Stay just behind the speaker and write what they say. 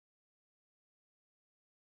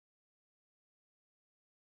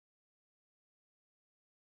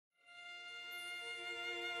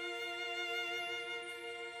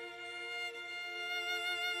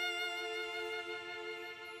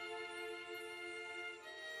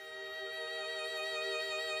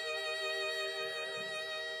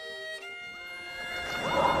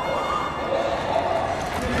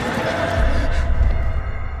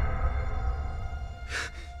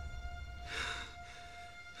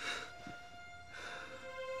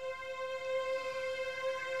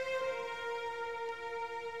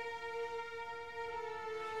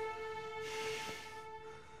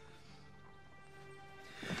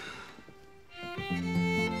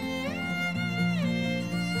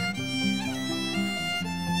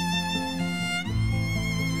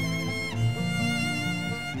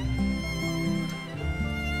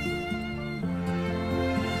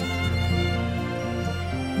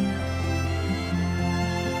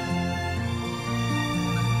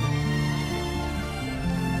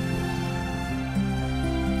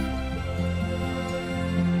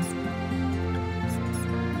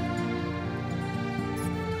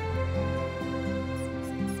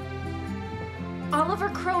Oliver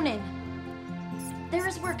Cronin. There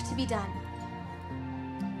is work to be done.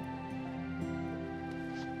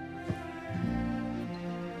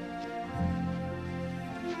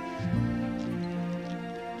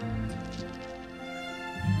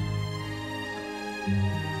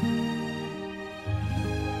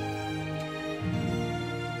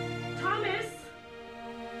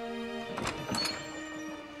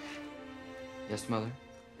 Yes, Mother?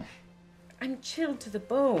 I'm chilled to the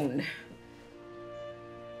bone.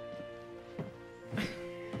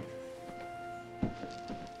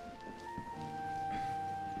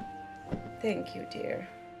 Thank you, dear.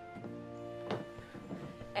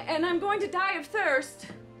 And I'm going to die of thirst.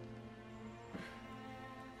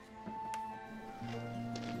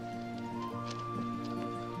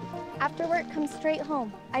 After work, come straight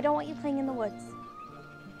home. I don't want you playing in the woods.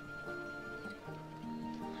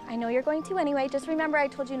 I know you're going to anyway. Just remember I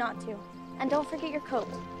told you not to. And don't forget your coat.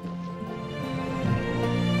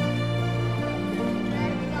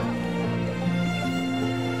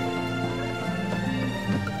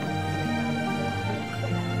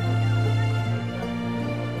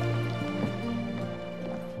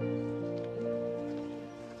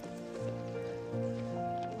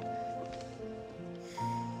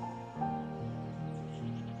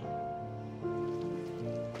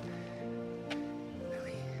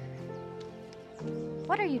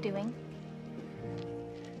 What are you doing?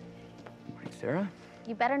 Morning, Sarah.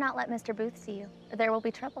 You better not let Mr. Booth see you, or there will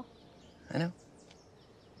be trouble. I know.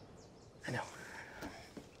 I know.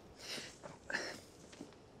 Did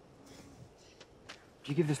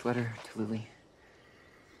you give this letter to Lily?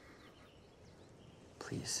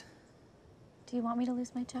 Please. Do you want me to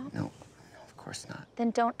lose my job? No, of course not.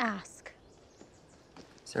 Then don't ask.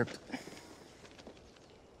 Sarah,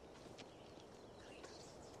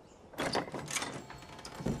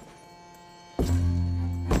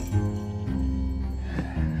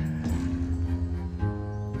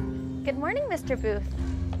 Good morning, Mr. Booth.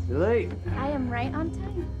 you're late. I am right on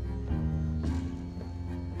time.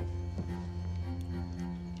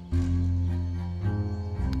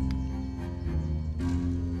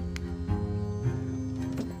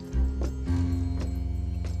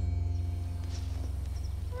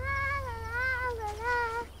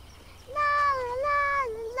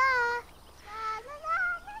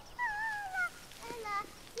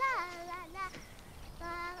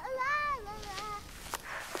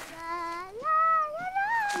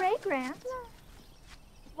 Grant,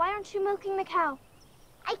 why aren't you milking the cow?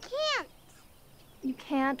 I can't. You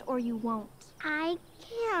can't or you won't. I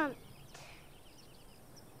can't.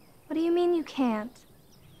 What do you mean you can't?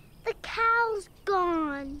 The cow's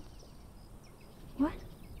gone. What?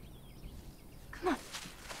 Come on.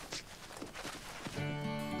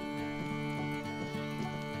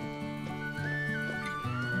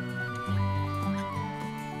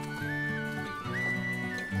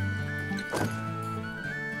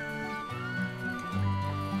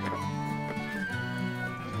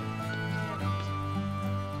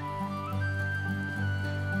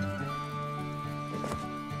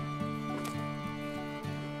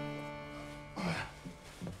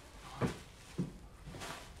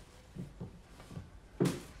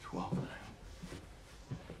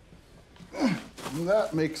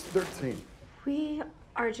 That makes 13. We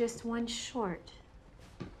are just one short.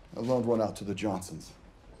 I loaned one out to the Johnsons.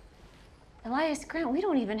 Elias Grant, we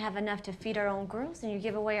don't even have enough to feed our own girls, and you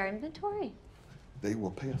give away our inventory? They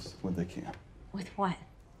will pay us when they can. With what?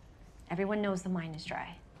 Everyone knows the mine is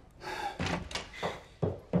dry.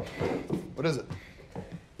 What is it?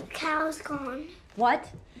 The cow's gone. What?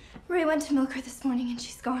 Ray went to milk her this morning and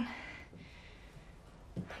she's gone.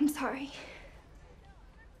 I'm sorry.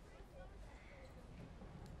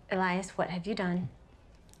 Elias, what have you done?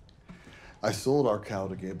 I sold our cow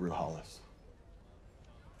to Gabriel Hollis.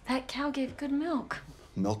 That cow gave good milk.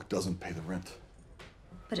 Milk doesn't pay the rent.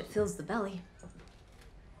 But it fills the belly.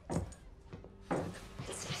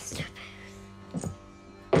 It's Mr. Booth.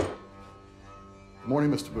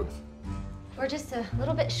 Morning, Mr. Booth. We're just a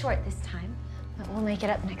little bit short this time, but we'll make it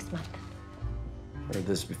up next month. Heard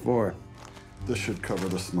this before. This should cover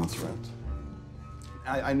this month's rent.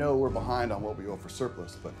 I know we're behind on what we owe for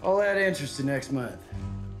surplus, but... I'll add interest to next month.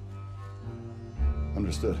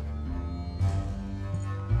 Understood.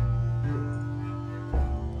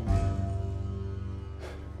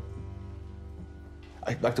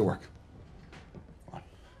 Back to work.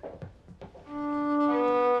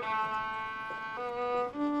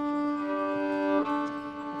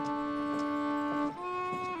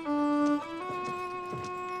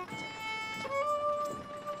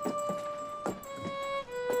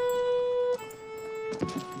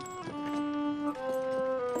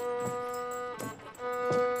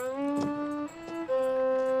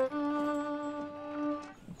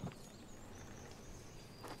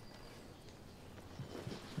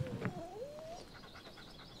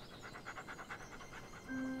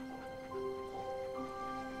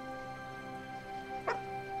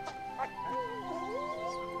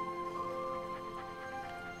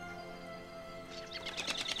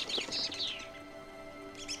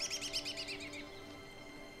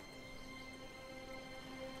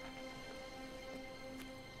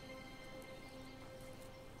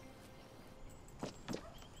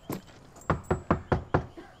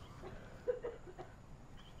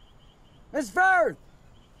 Miss Firth!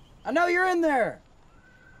 I know you're in there!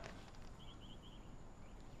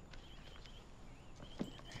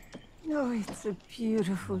 Oh, it's a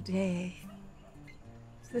beautiful day.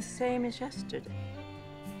 It's the same as yesterday.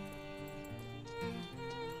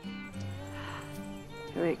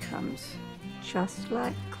 Here he comes. Just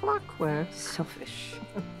like clockwork. Selfish.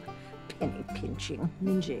 Penny pinching.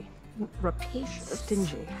 Mingy. Rapacious.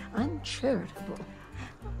 Stingy. Uncharitable.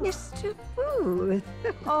 Mr. Booth.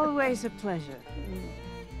 Always a pleasure.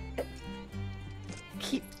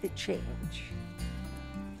 Keep the change.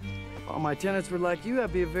 If all my tenants were like you,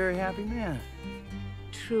 I'd be a very happy man.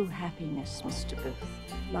 True happiness, Mr. Booth,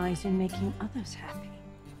 lies in making others happy.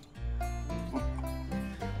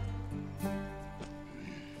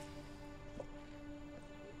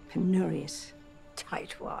 Penurious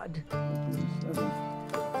tightwad.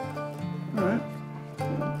 All right.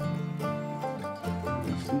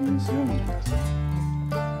 Let's see this.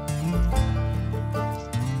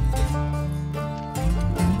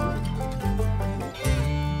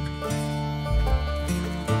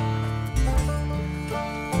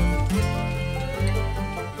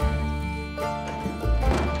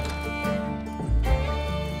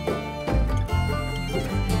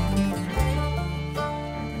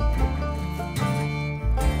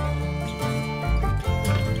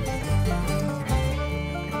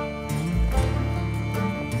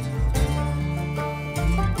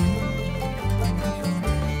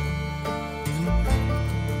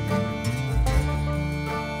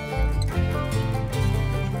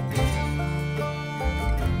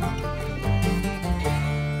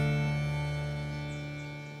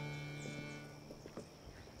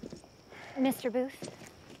 Mr. Booth?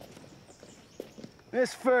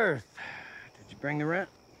 Miss Firth, did you bring the rent?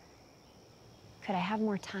 Could I have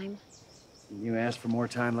more time? You asked for more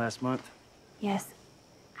time last month. Yes.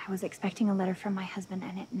 I was expecting a letter from my husband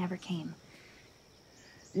and it never came.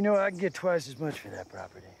 You know, I can get twice as much for that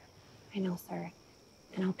property. I know, sir.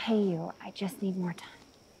 And I'll pay you. I just need more time.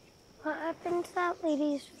 What happened to that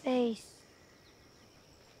lady's face?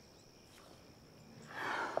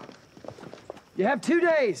 You have 2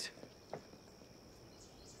 days.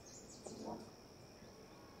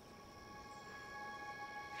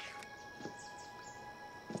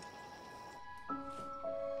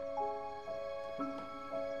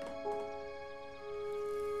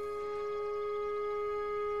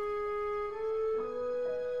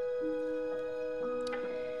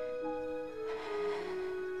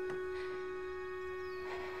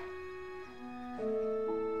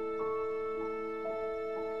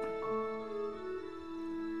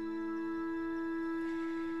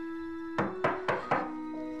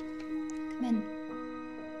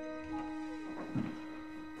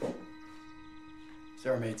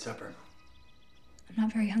 Sarah made supper. I'm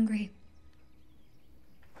not very hungry.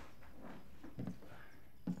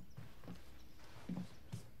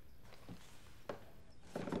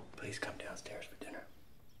 Please come downstairs for dinner.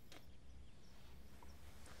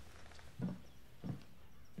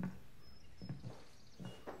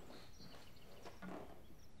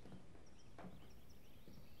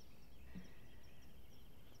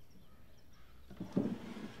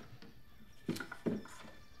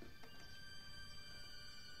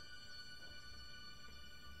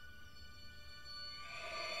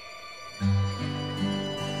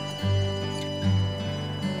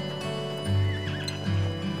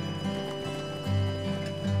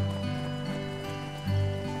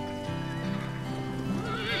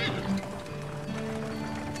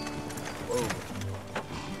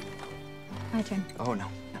 My turn. Oh, no.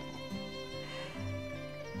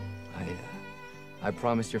 I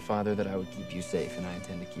promised your father that I would keep you safe, and I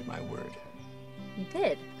intend to keep my word. You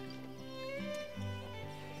did?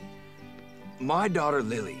 My daughter,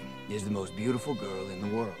 Lily, is the most beautiful girl in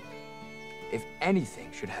the world. If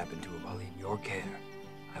anything should happen to her while in your care,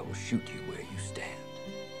 I will shoot you where you stand.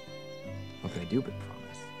 What can I do but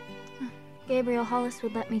promise? Gabriel Hollis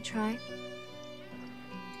would let me try.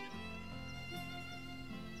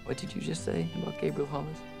 What did you just say about Gabriel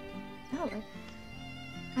Hollis? No,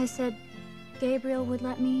 I said Gabriel would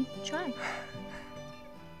let me try.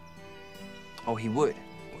 Oh, he would he?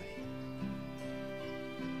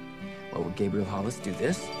 Well, would Gabriel Hollis do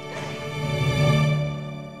this?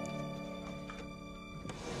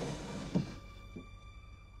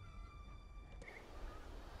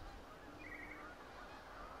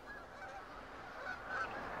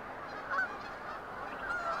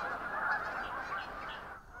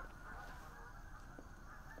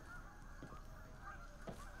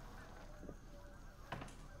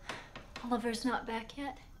 Oliver's not back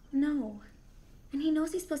yet? No. And he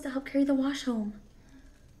knows he's supposed to help carry the wash home.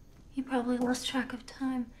 He probably lost track of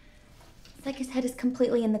time. It's like his head is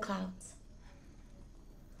completely in the clouds.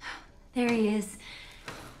 There he is.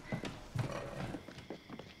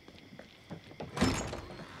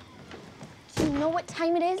 Do you know what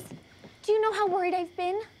time it is? Do you know how worried I've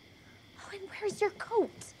been? Oh, and where's your coat?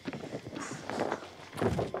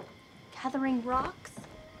 Gathering rocks?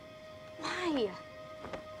 Why?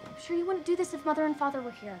 I'm sure you wouldn't do this if Mother and Father were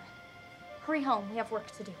here. Hurry home, we have work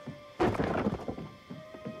to do.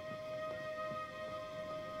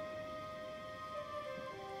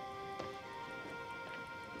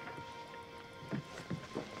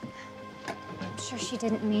 I'm sure she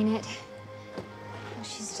didn't mean it.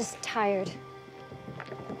 She's just tired.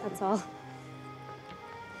 That's all.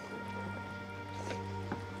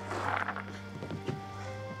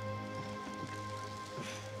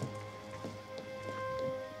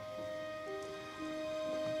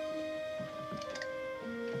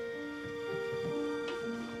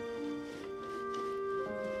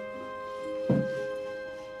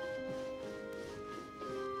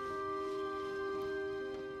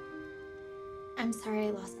 I'm sorry I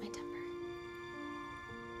lost my temper.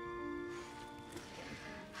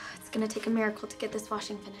 It's gonna take a miracle to get this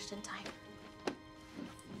washing finished in time.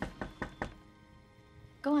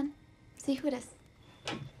 Go on, see who it is.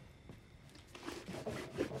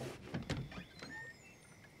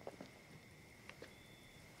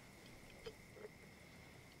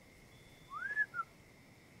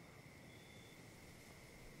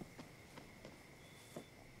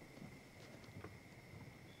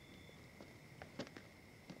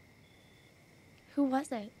 Who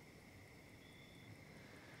was it?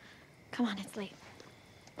 Come on, it's late.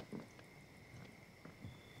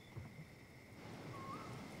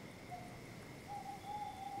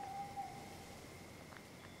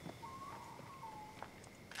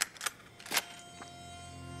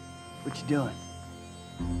 What you doing?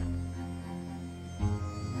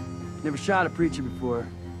 Never shot a preacher before.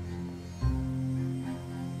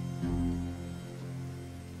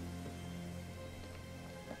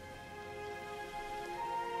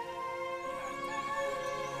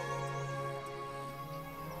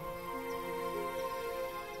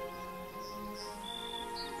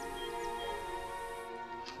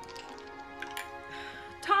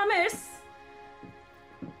 Thomas!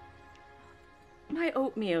 My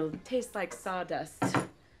oatmeal tastes like sawdust.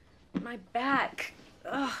 My back,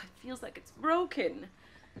 ugh, it feels like it's broken.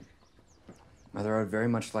 Mother, I would very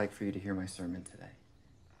much like for you to hear my sermon today.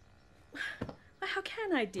 How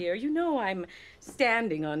can I, dear? You know I'm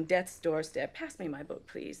standing on death's doorstep. Pass me my book,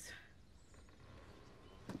 please.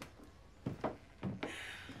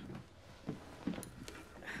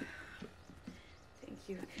 Thank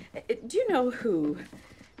you. Do you know who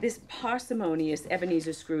this parsimonious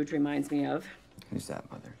Ebenezer Scrooge reminds me of? Who's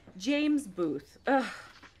that, Mother? James Booth. Ugh.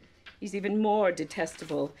 He's even more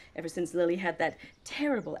detestable ever since Lily had that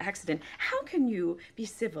terrible accident. How can you be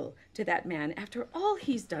civil to that man after all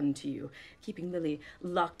he's done to you? Keeping Lily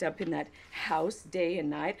locked up in that house day and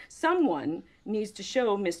night. Someone needs to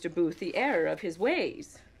show Mr. Booth the error of his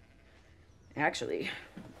ways. Actually,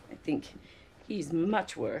 I think he's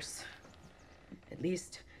much worse. At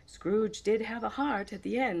least Scrooge did have a heart at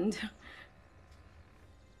the end.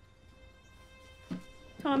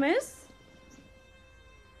 Thomas?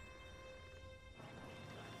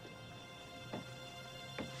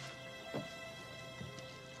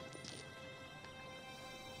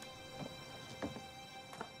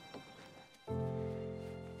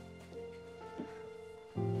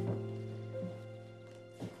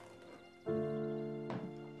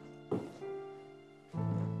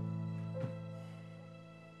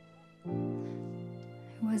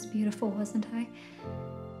 I was beautiful, wasn't I?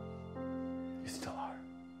 You still are.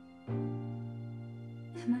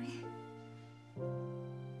 Am I?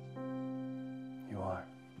 You are.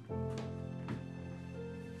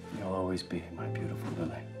 You'll always be my beautiful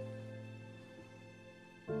Lily.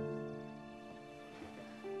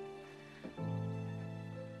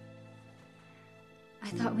 I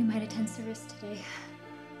thought we might attend service today.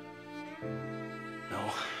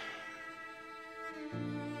 No.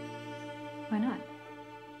 Why not?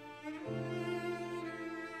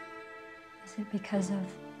 Is it because of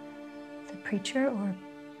the preacher, or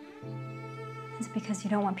is it because you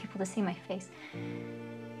don't want people to see my face?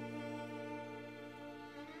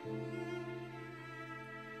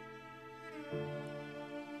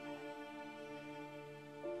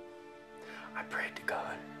 I prayed to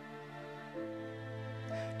God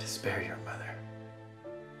to spare your mother.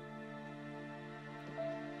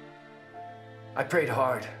 I prayed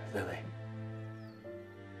hard, Lily.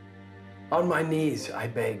 On my knees, I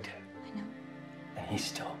begged. I know. And he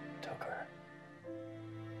still took her.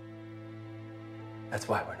 That's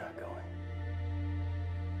why we're not going.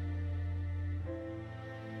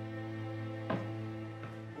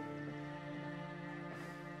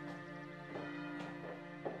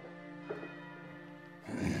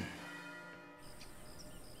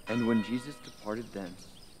 And when Jesus departed thence,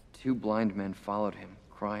 2 blind men followed him,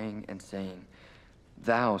 crying and saying,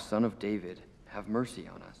 Thou, Son of David, have mercy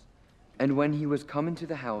on us. And when he was come into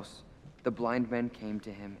the house, the blind men came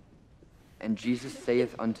to him, and Jesus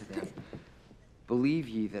saith unto them, Believe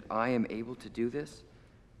ye that I am able to do this?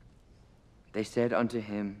 They said unto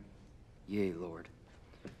him, Yea, Lord.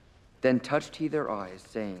 Then touched he their eyes,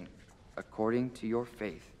 saying, According to your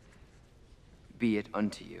faith, be it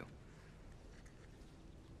unto you.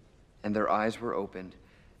 And their eyes were opened,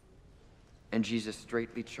 and Jesus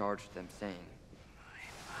straitly charged them, saying,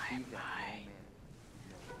 My.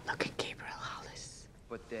 Look at Gabriel Hollis.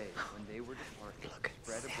 But they, when they were departed, Look at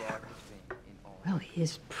spread Sarah. abroad his fame in all. Well, he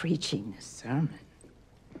is preaching a sermon.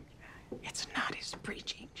 It's not his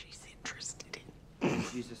preaching she's interested in.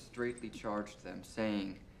 And Jesus straitly charged them,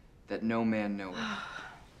 saying, that no man knoweth.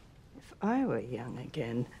 If I were young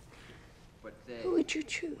again, But they, who would you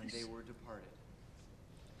choose? when they were departed,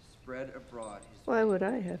 spread abroad his Why would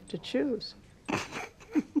I have to choose?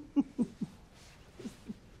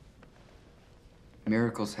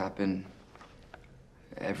 Miracles happen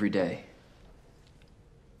every day.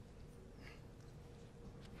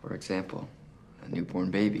 For example, a newborn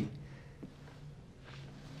baby.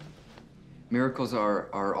 Miracles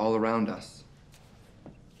are all around us.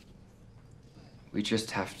 We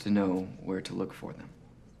just have to know where to look for them.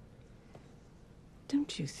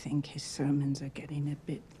 Don't you think his sermons are getting a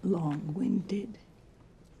bit long-winded?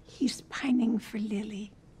 He's pining for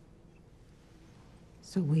Lily.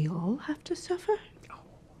 So we all have to suffer?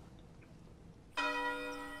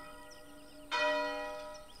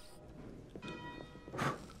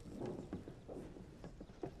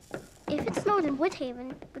 If it snowed in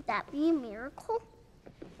Woodhaven, would that be a miracle?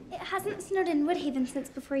 It hasn't snowed in Woodhaven since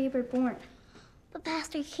before you were born. But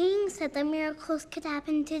Pastor King said that miracles could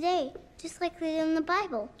happen today, just like they did in the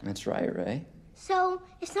Bible. That's right, Ray. So,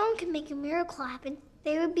 if someone could make a miracle happen,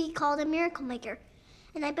 they would be called a miracle maker.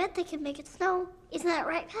 And I bet they could make it snow. Isn't that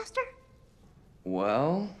right, Pastor?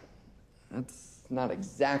 Well, that's not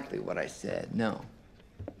exactly what I said, no.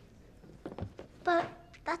 But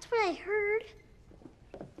that's what I heard.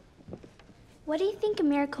 What do you think a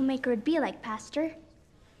miracle maker would be like, Pastor?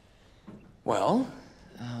 Well,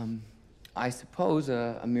 I suppose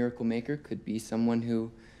a miracle maker could be someone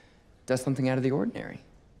who does something out of the ordinary.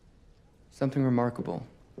 Something remarkable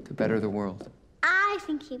to better the world. I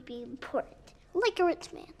think he'd be important, like a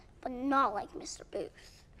rich man, but not like Mr.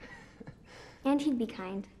 Booth. And he'd be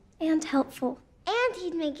kind. And helpful. And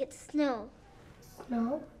he'd make it snow.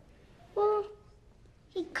 Snow? Well,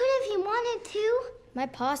 he could if he wanted to. My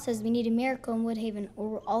pa says we need a miracle in Woodhaven or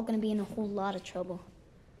we're all gonna be in a whole lot of trouble.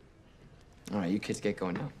 All right, you kids get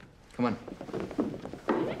going now. Come on.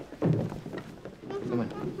 Come on.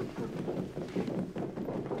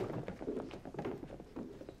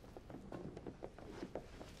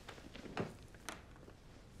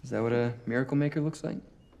 Is that what a miracle maker looks like?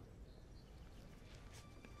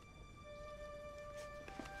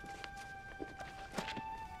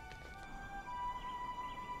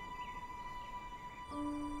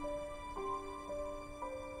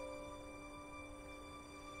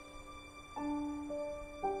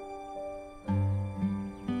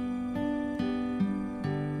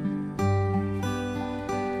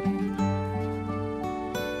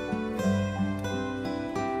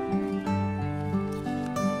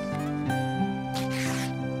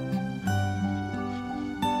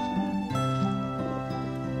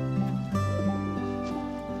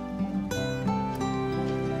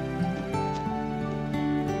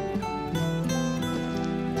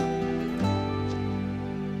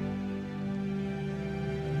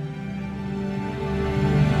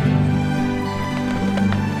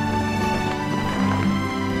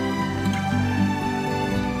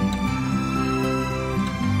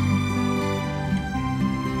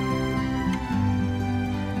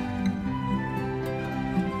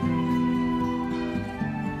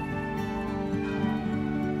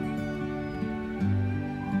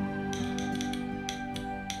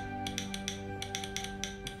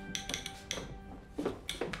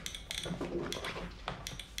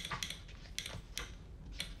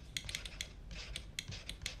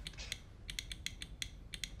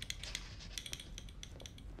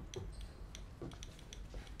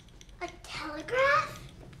 A telegraph?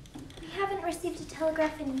 We haven't received a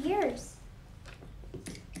telegraph in years.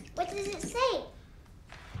 What does it say?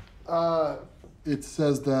 It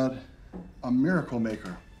says that a miracle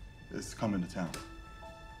maker is coming to town.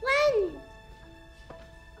 When?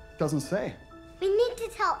 Doesn't say. We need to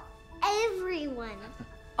tell everyone.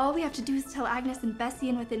 All we have to do is tell Agnes and Bessie,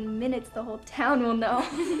 and within minutes the whole town will know.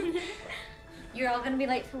 You're all gonna be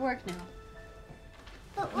late for work now.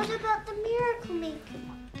 But what about the miracle maker?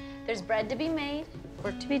 There's bread to be made,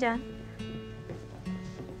 work to be done.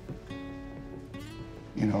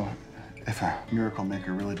 You know, if a miracle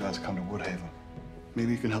maker really does come to Woodhaven,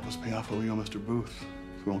 maybe you can help us pay off what we owe Mr. Booth,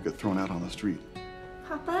 so we won't get thrown out on the street.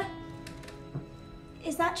 Papa,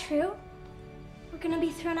 is that true? We're gonna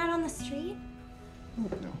be thrown out on the street? No.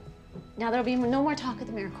 Now there'll be no more talk of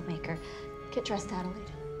the miracle maker. Get dressed,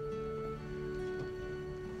 Adelaide.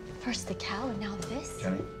 First the cow, and now this.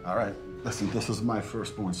 Jenny, all right. Listen, this is my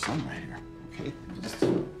firstborn son right here, okay? Just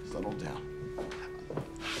settle down.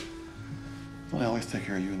 I always take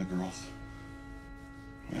care of you and the girls.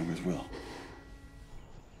 I always will.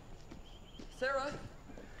 Sarah?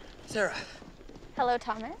 Sarah. Hello,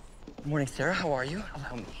 Thomas. Good morning, Sarah. How are you?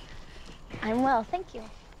 Allow me. I'm well, thank you.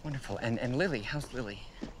 Wonderful. And Lily, how's Lily?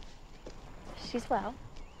 She's well.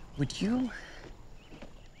 Would you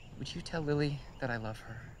tell Lily that I love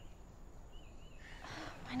her?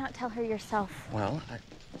 Why not tell her yourself? Well,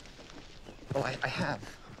 I have.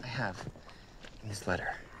 In this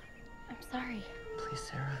letter. I'm sorry. Please,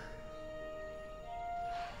 Sarah.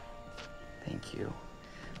 Thank you.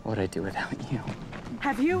 What would I do without you?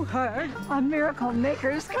 Have you heard? A miracle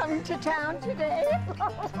maker's coming to town today.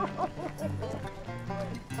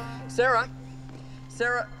 Sarah,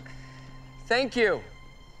 thank you.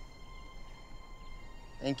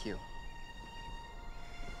 Thank you.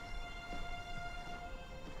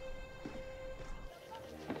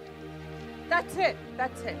 That's it.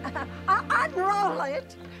 Unroll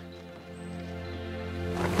it.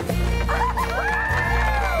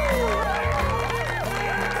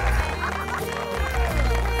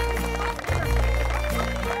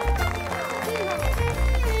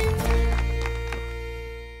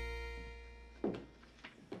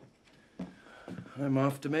 I'm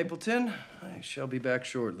off to Mapleton. I shall be back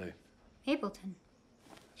shortly. Mapleton,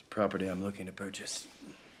 It's property I'm looking to purchase.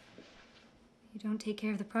 you don't take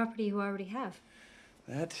care of the property you already have.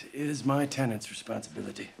 That is my tenant's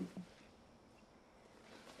responsibility.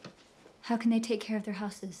 How can they take care of their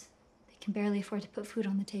houses? They can barely afford to put food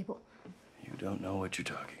on the table. You don't know what you're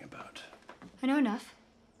talking about. I know enough.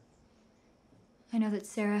 I know that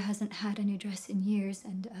Sarah hasn't had a new dress in years,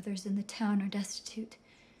 and others in the town are destitute.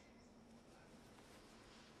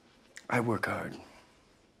 I work hard.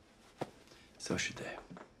 So should they.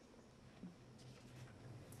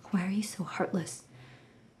 Why are you so heartless?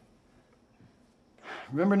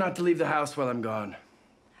 Remember not to leave the house while I'm gone.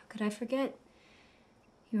 How could I forget?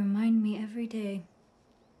 You remind me every day.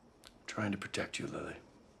 I'm trying to protect you, Lily.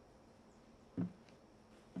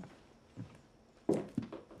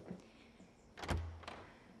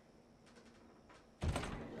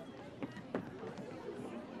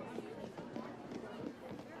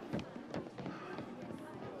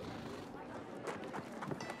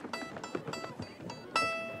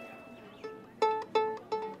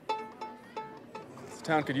 This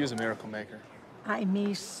town could use a miracle maker. I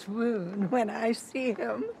may swoon when I see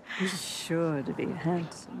him. He's sure to be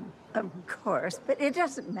handsome. Of course, but it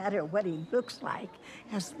doesn't matter what he looks like,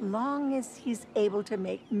 as long as he's able to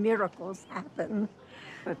make miracles happen.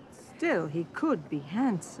 But still, he could be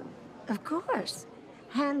handsome. Of course.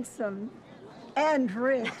 Handsome and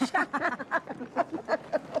rich.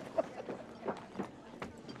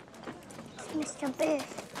 Mr.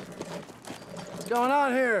 Booth. What's going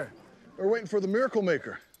on here? We're waiting for the miracle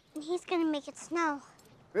maker. And he's gonna make it snow.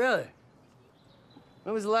 Really?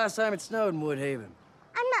 When was the last time it snowed in Woodhaven?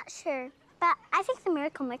 I'm not sure, but I think the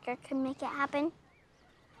miracle maker could make it happen.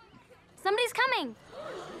 Somebody's coming.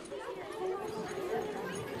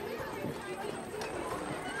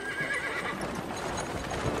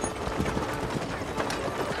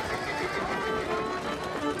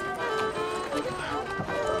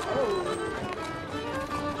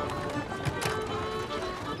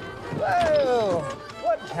 Well,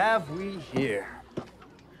 what have we here?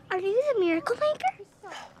 Are you the miracle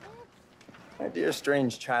maker? My dear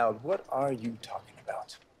strange child, what are you talking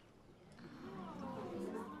about?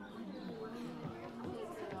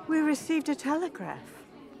 We received a telegraph.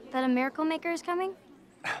 That a miracle maker is coming?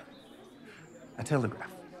 A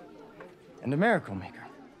telegraph. And a miracle maker.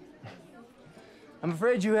 I'm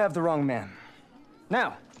afraid you have the wrong man.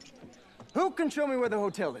 Now, who can show me where the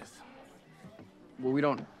hotel is? Well, we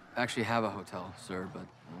don't actually have a hotel, sir, but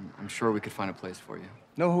I'm sure we could find a place for you.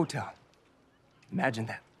 No hotel. Imagine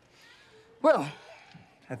that. Well,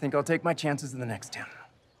 I think I'll take my chances in the next town.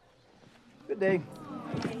 Good day.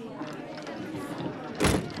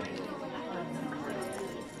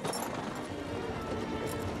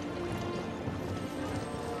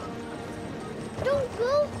 Don't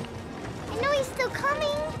go. I know he's still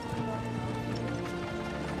coming.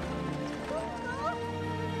 Don't go.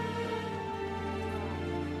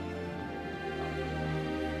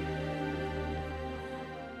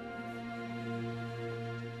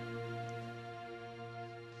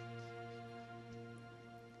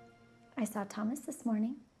 I saw Thomas this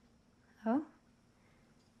morning. Oh?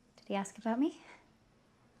 Did he ask about me?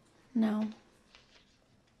 No.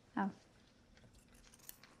 Oh.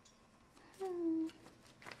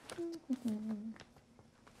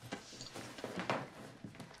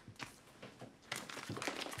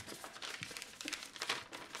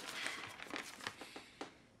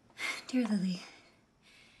 Dear Lily,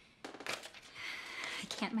 I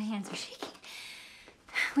can't, my hands are shaking.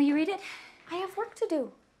 Will you read it? I have work to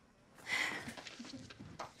do.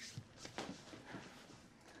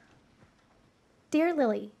 Dear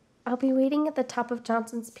Lily, I'll be waiting at the top of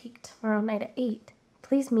Johnson's Peak tomorrow night at 8.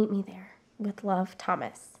 Please meet me there. With love,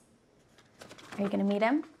 Thomas. Are you gonna meet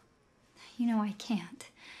him? You know I can't.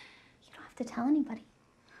 You don't have to tell anybody.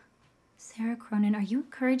 Sarah Cronin, are you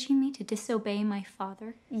encouraging me to disobey my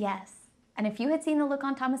father? Yes. And if you had seen the look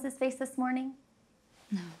on Thomas's face this morning?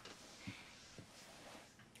 No.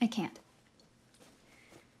 I can't.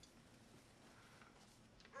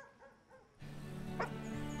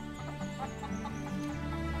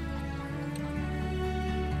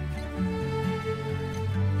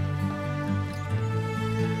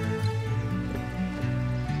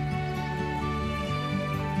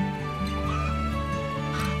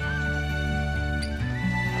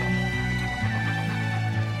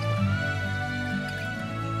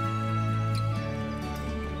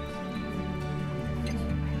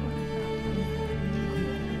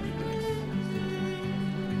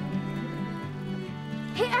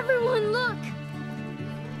 Hey, everyone, look!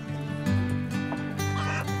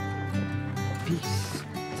 Be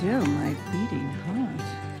still, my beating heart.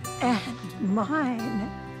 And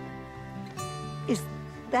mine. Is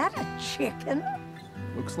that a chicken?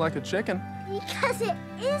 Looks like a chicken. Because it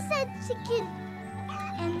is a chicken,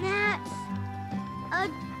 and that's a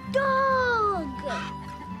dog.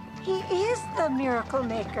 He is the miracle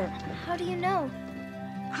maker. How do you know?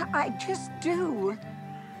 I just do.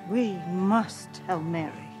 We must tell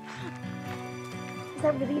Mary. Is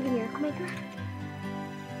that really the miracle maker?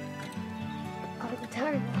 Gotta go tell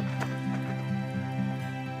her now.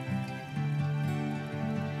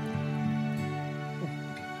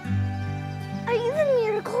 Are you the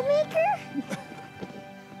miracle maker?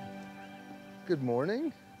 Good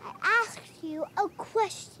morning. I asked you a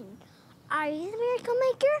question. Are you the miracle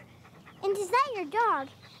maker? And is that your dog?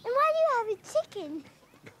 And why do you have a chicken?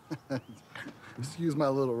 Excuse my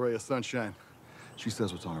little ray of sunshine. She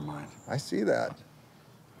says what's on her mind. I see that.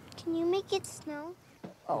 Can you make it snow?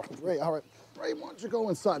 Oh, Ray, all right. Ray, why don't you go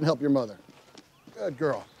inside and help your mother? Good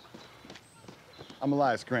girl. I'm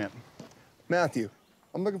Elias Grant. Matthew,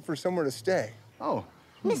 I'm looking for somewhere to stay. Oh.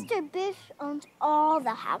 Mr. Biff owns all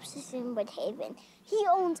the houses in Woodhaven. He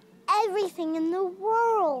owns everything in the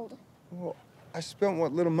world. Well, I spent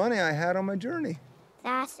what little money I had on my journey.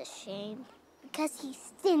 That's a shame, because he's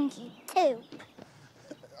stingy, too.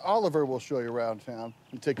 Oliver will show you around town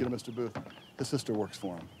and take you to Mr. Booth. His sister works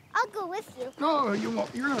for him. I'll go with you. No, you won't.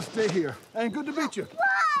 You're gonna stay here. And good to meet you.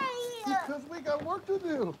 Why? Because we got work to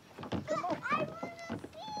do. Come on. I want to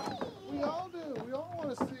see. We all do. We all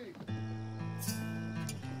want to see.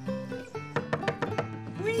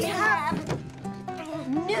 We have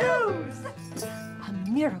news! A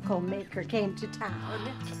miracle maker came to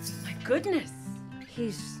town. My goodness.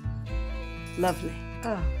 He's lovely.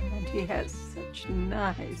 Oh, and he has such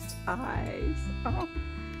nice eyes. Oh.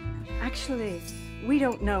 Actually, we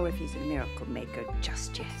don't know if he's a miracle maker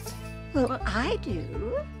just yet. Well, I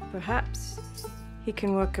do. Perhaps he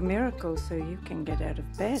can work a miracle so you can get out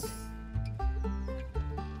of bed.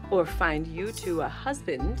 Or find you two a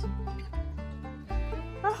husband.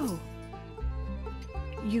 Oh.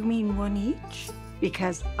 You mean one each?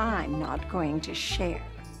 Because I'm not going to share.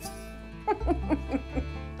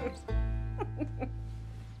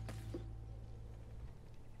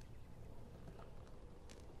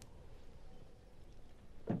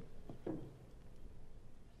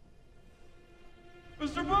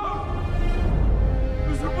 Mr. Booth!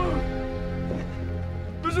 Mr. Booth!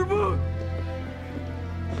 Mr. Booth!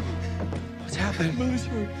 What's happened? Lily's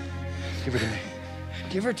hurt. Give her to me.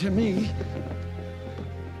 Give her to me.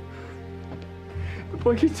 The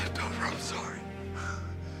boy tipped over. I'm sorry.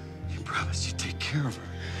 You promised you'd take care of her.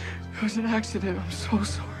 It was an accident. I'm so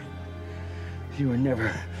sorry. You are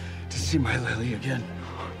never to see my Lily again.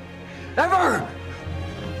 Ever!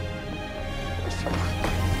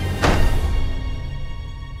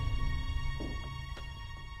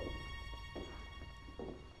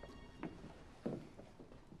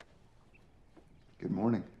 Good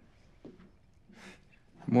morning.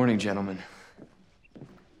 Morning, gentlemen.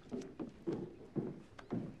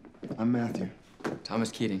 I'm Matthew,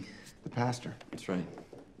 Thomas Keating. the pastor. That's right.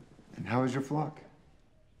 And how is your flock?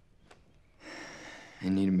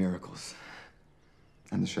 in need of miracles.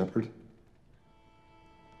 And the shepherd?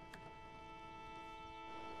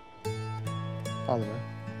 Oliver,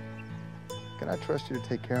 can I trust you to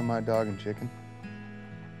take care of my dog and chicken?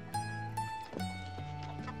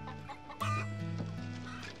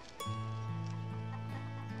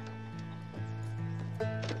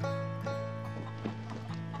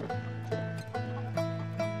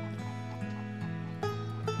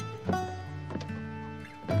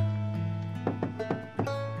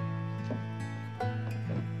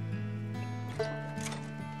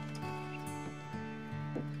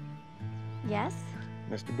 Yes?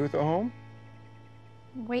 Mr. Booth at home?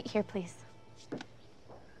 Wait here, please.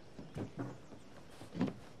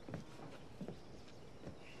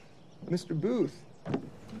 Mr. Booth,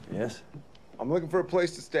 Yes? I'm looking for a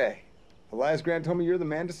place to stay. Elias Grant told me you're the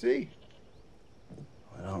man to see.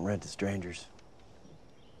 I don't rent to strangers.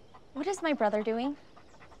 What is my brother doing?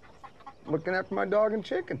 Looking after my dog and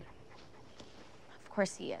chicken. Of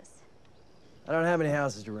course he is. I don't have any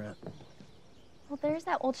houses to rent. Well, there's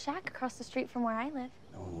that old shack across the street from where I live.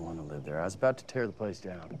 No one want to live there. I was about to tear the place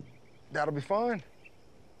down. That'll be fine.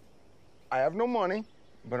 I have no money,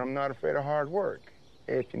 but I'm not afraid of hard work.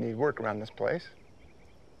 If you need work around this place.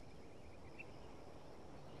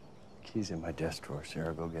 Key's in my desk drawer,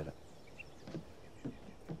 Sarah. Go get it.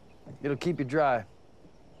 It'll keep you dry.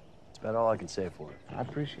 That's about all I can say for it. I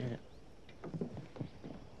appreciate it.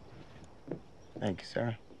 Thank you,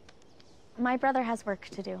 Sarah. My brother has work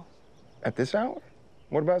to do. At this hour?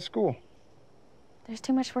 What about school? There's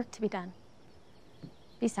too much work to be done.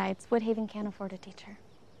 Besides, Woodhaven can't afford a teacher.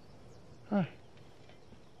 Huh.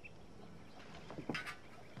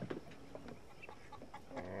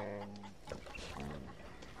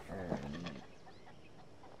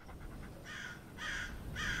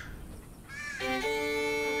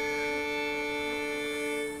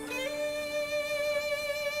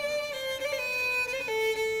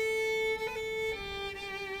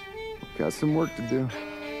 Got some work to do.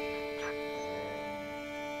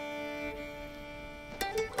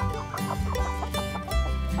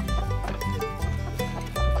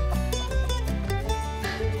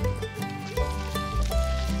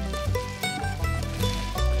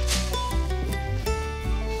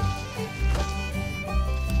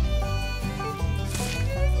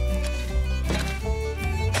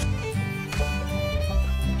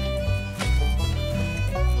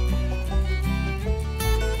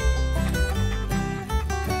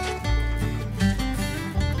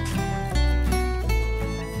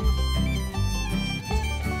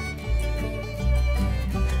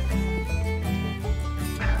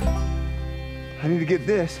 I need to get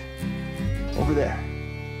this over there.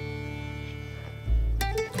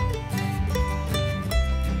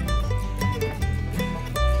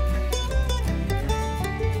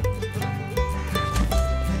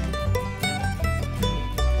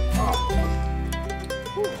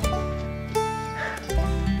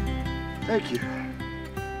 Thank you.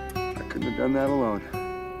 I couldn't have done that alone.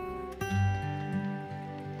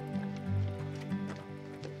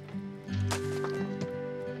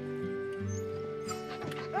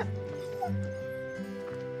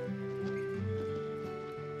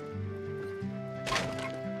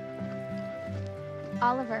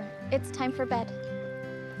 Oliver, it's time for bed.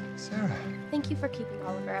 Sarah. Thank you for keeping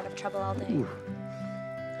Oliver out of trouble all day. Ooh,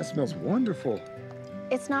 that smells wonderful.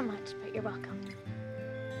 It's not much, but you're welcome.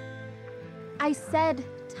 I said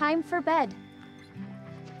time for bed.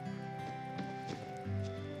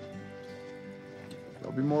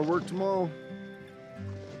 There'll be more work tomorrow.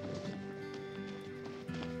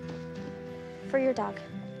 For your dog.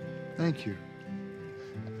 Thank you.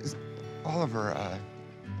 Oliver,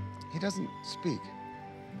 he doesn't speak.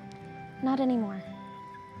 Not anymore.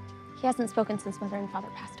 He hasn't spoken since Mother and Father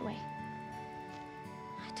passed away.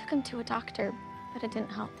 I took him to a doctor, but it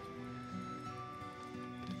didn't help.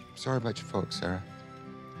 Sorry about your folks, Sarah.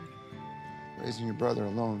 Raising your brother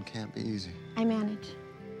alone can't be easy. I manage.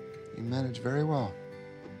 You manage very well.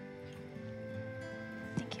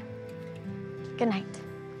 Thank you. Good night.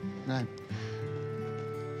 Good night.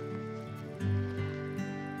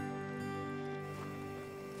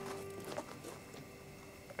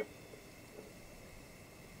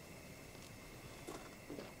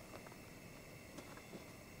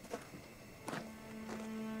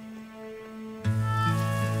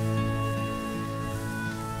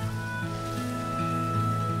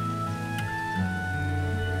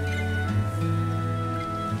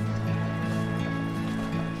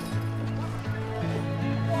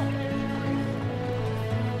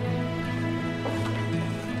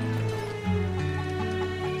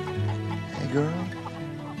 Girl.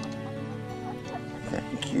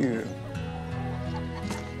 Thank you.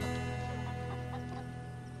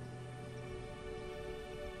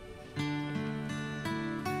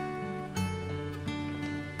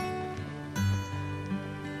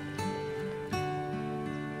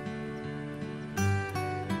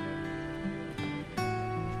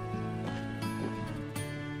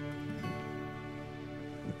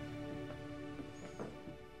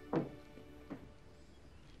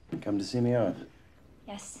 come to see me off?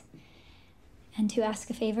 Yes. And to ask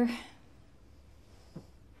a favor?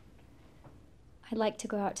 I'd like to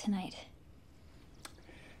go out tonight.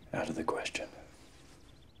 Out of the question.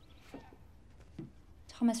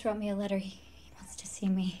 Thomas wrote me a letter. He wants to see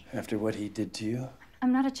me. After what he did to you?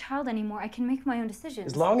 I'm not a child anymore. I can make my own decisions.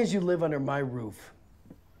 As long as you live under my roof,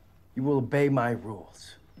 you will obey my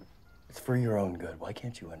rules. It's for your own good. Why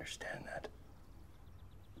can't you understand that?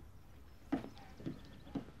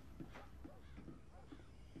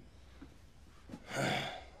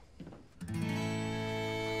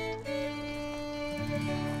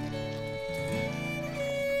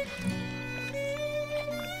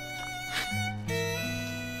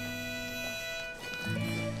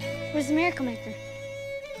 Where's the Miracle Maker?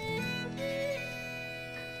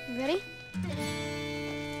 You ready?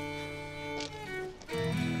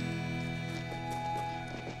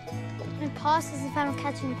 My pa says if I don't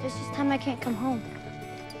catch any fish this time, I can't come home.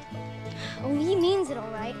 Oh, he means it all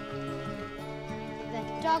right.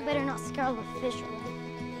 That dog better not scare all the fish away.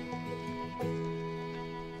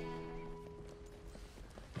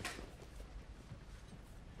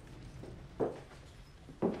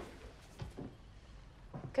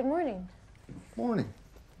 Good morning. Morning.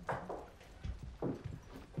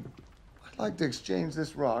 I'd like to exchange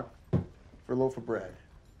this rock for a loaf of bread.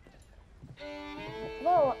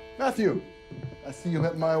 Whoa. Matthew, I see you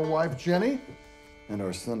met my wife, Jenny, and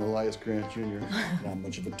our son, Elias Grant Jr. Not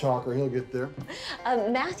much of a talker. He'll get there.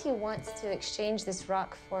 Matthew wants to exchange this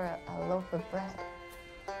rock for a loaf of bread.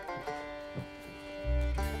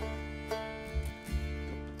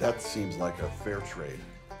 That seems like a fair trade.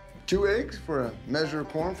 2 eggs for a measure of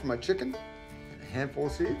corn for my chicken, and a handful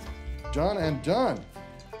of seeds. Done and done.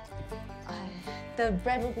 The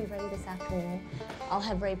bread will be ready this afternoon. I'll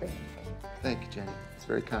have Ray bring it for you. Thank you, Jenny. It's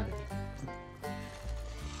very kind. Can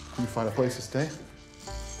you find a place to stay?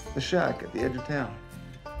 The shack at the edge of town.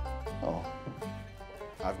 Oh.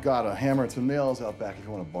 I've got a hammer and some nails out back if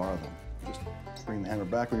you want to borrow them. Just bring the hammer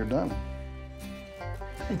back when you're done.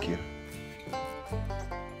 Thank you.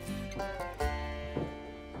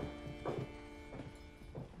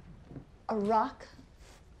 A rock?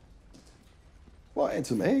 Well, and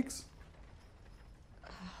some eggs.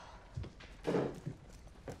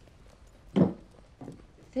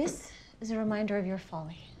 This is a reminder of your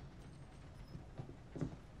folly.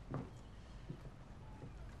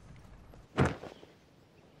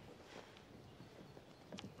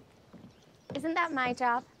 Isn't that my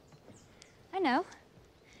job? I know.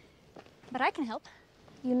 But I can help.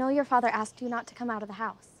 You know your father asked you not to come out of the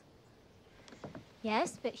house.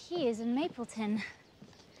 Yes, but he is in Mapleton.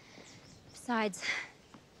 Besides,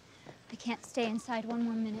 I can't stay inside one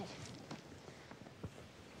more minute.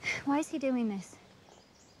 Why is he doing this?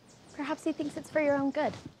 Perhaps he thinks it's for your own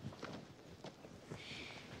good.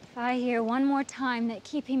 If I hear one more time that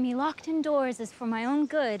keeping me locked indoors is for my own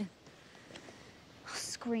good, I'll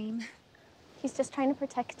scream. He's just trying to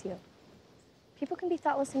protect you. People can be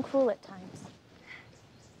thoughtless and cruel at times.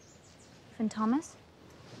 And Thomas?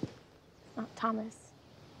 Not Thomas.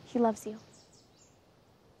 He loves you.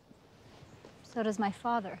 So does my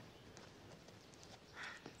father.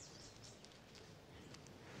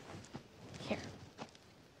 Here.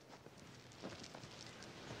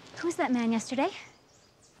 Who was that man yesterday?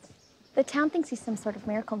 The town thinks he's some sort of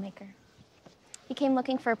miracle maker. He came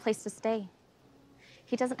looking for a place to stay.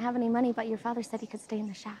 He doesn't have any money, but your father said he could stay in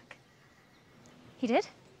the shack. He did?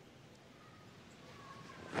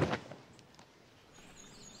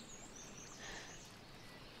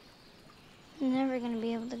 I'm never gonna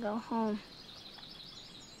be able to go home.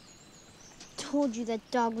 I told you that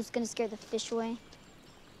dog was gonna scare the fish away.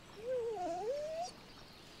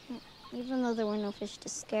 Even though there were no fish to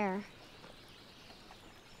scare.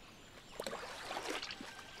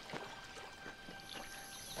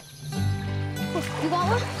 Oh, you got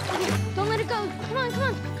one? Okay, don't let it go. Come on, come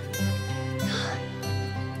on.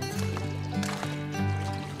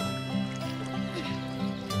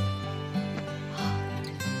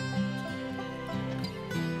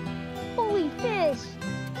 Holy fish!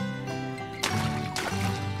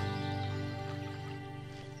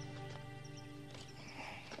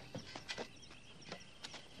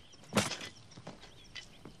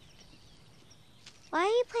 Why are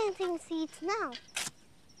you planting seeds now?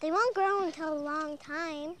 They won't grow until a long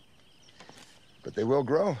time. But they will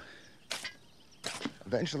grow.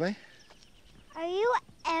 Eventually. Are you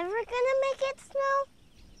ever gonna make it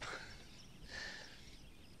snow?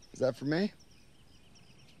 Is that for me?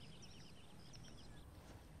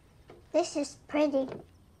 This is pretty.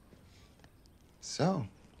 So,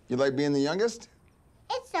 you like being the youngest?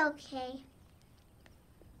 It's okay.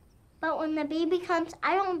 But when the baby comes,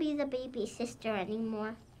 I won't be the baby sister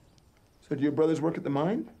anymore. So do your brothers work at the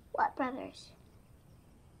mine? What brothers?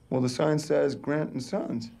 Well, the sign says Grant and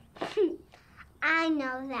Sons. I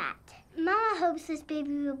know that. Mama hopes this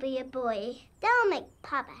baby will be a boy. That'll make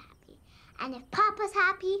Papa happy. And if Papa's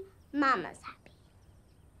happy, Mama's happy.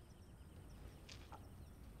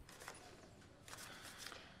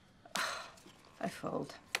 I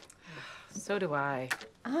fold. So do I.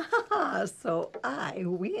 Ah, so I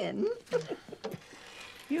win.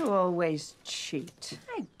 You always cheat.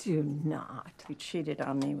 I do not. You cheated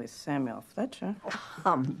on me with Samuel Fletcher.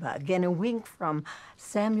 Humbug, and a wink from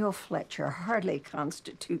Samuel Fletcher hardly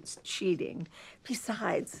constitutes cheating.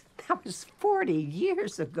 Besides, that was 40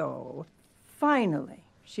 years ago. Finally,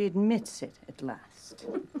 she admits it at last.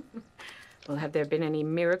 Well, have there been any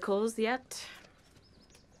miracles yet?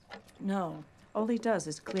 No. All he does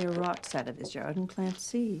is clear rocks out of his yard and plant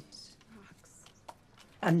seeds.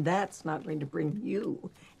 And that's not going to bring you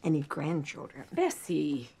any grandchildren.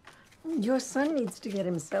 Bessie. Your son needs to get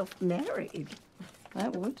himself married.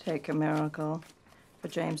 That would take a miracle for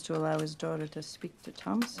James to allow his daughter to speak to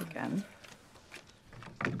Thomas again.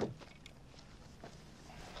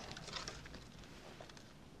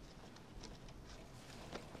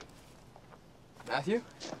 Matthew?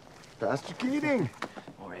 Pastor Keating.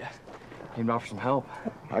 Oh, yeah. Came to offer some help.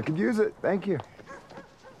 I could use it. Thank you.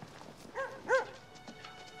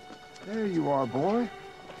 There you are, boy.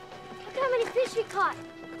 Look how many fish we caught.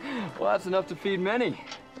 Well, that's enough to feed many.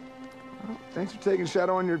 Well, thanks for taking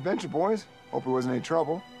Shadow on your adventure, boys. Hope it wasn't any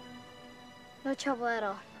trouble. No trouble at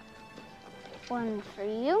all. One for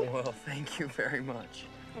you, Well, thank you very much.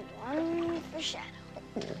 and one for Shadow.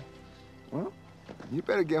 Well, you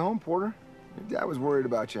better get home, Porter. Your dad was worried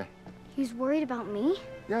about you. He's worried about me?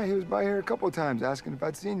 Yeah, he was by here a couple of times asking if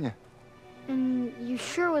I'd seen you. And you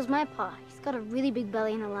sure it was my pa. He's got a really big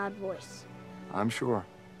belly and a loud voice. I'm sure.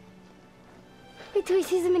 Wait till he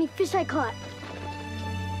sees how many fish I caught.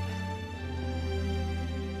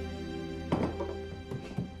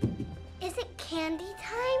 Is it candy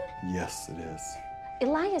time? Yes, it is.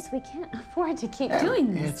 Elias, we can't afford to keep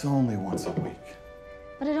doing this. It's only once a week.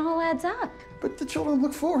 But it all adds up. But the children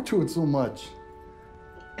look forward to it so much.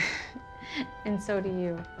 And so do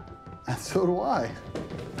you. And so do I.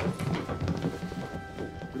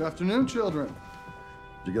 Good afternoon, children.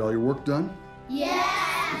 Did you get all your work done?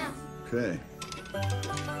 Yes! Okay.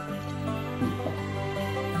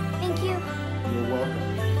 Thank you. You're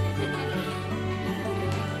welcome.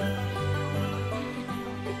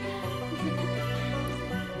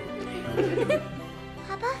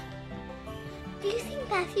 Papa, do you think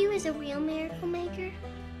Matthew is a real miracle maker?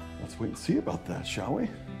 Let's wait and see about that, shall we?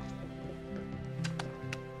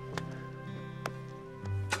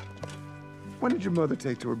 When did your mother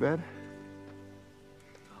take to her bed?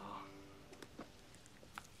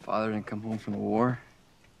 Father didn't come home from the war.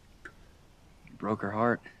 It broke her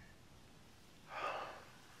heart.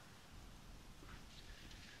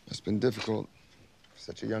 It's been difficult.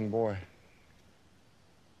 Such a young boy.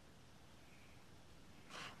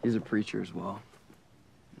 He's a preacher as well.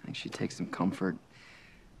 I think she takes some comfort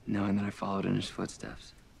knowing that I followed in his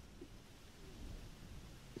footsteps.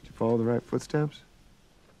 Did you follow the right footsteps?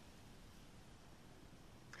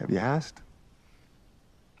 Have you asked?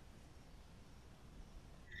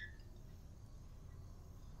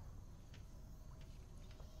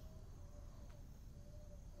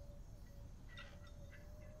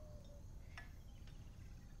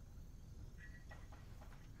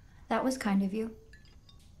 That was kind of you.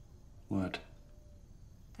 What?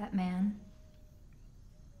 That man.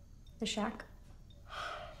 The shack.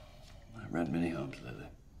 I rent many homes, Lily.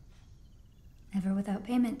 Never without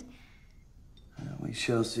payment. We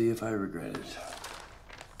shall see if I regret it.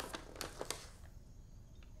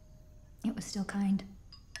 It was still kind.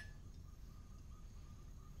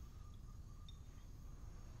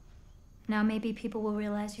 Now maybe people will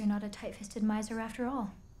realize you're not a tight-fisted miser after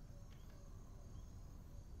all.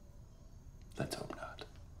 Let's hope not.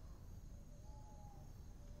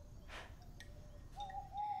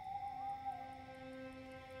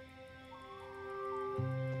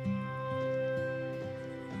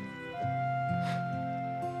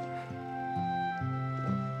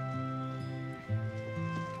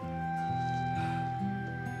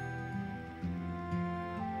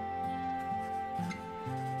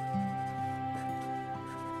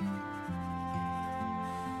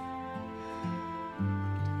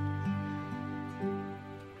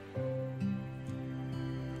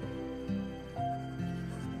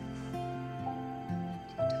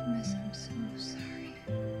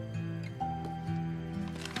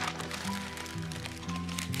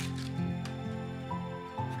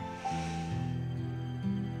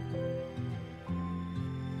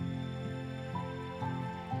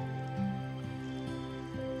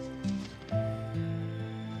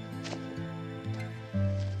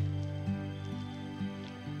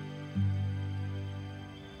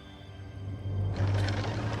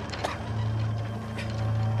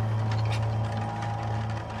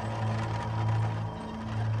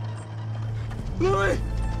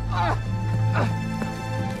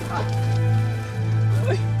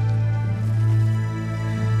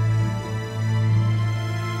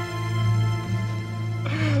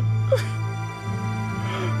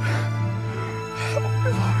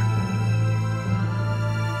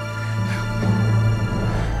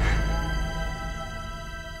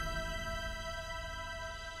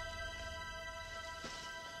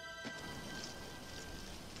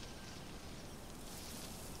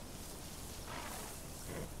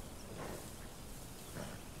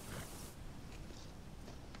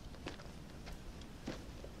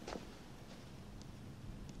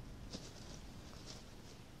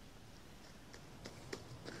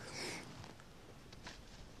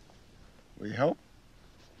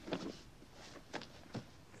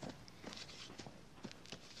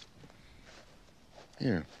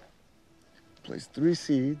 Here, place 3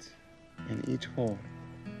 seeds in each hole.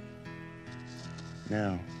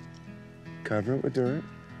 Now, cover it with dirt.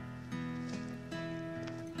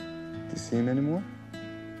 Do you see them anymore?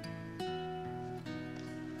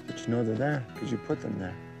 But you know they're there because you put them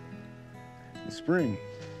there. In spring,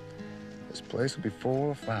 this place will be full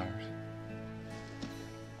of flowers.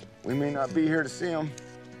 We may not be here to see them.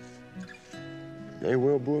 They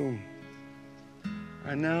will bloom.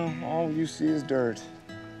 Right now, all you see is dirt.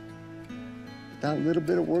 That little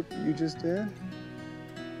bit of work that you just did,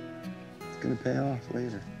 it's gonna pay off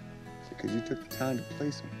later because you took the time to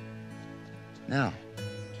place them. Now, do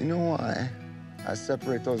you know why I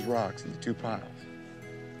separate those rocks into 2 piles?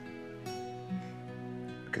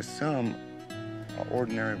 Because some are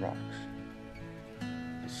ordinary rocks,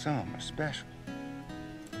 but some are special.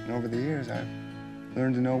 And over the years, I've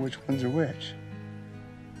learned to know which ones are which.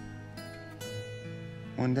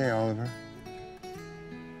 One day, Oliver,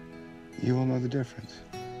 you will know the difference.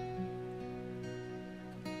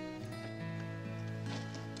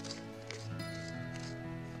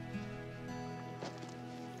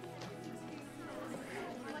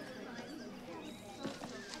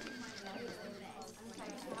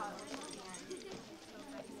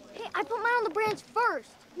 Hey, I put mine on the branch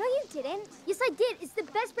first. No, you didn't. Yes, I did. It's the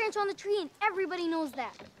best branch on the tree, and everybody knows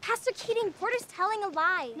that. Pastor Keating, Porter's telling a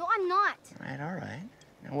lie. No, I'm not. All right.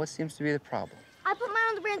 Now, what seems to be the problem? I put mine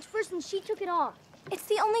on the branch first, and she took it off. It's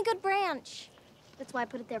the only good branch. That's why I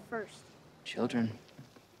put it there first. Children,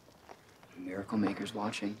 miracle maker's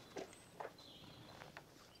watching.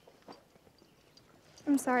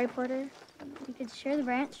 I'm sorry, Porter. We could share the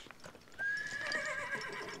branch.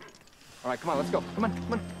 All right, come on, let's go. Come on,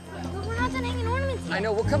 come on. But we're not done hanging ornaments yet. I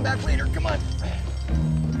know, we'll come back later. Come on.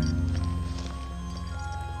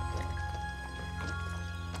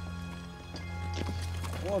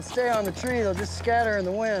 They won't stay on the tree, they'll just scatter in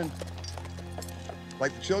the wind.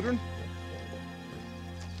 Like the children?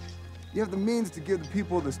 You have the means to give the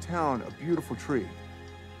people of this town a beautiful tree.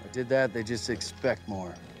 If I did that, they just expect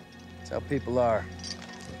more. That's how people are.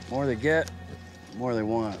 The more they get, the more they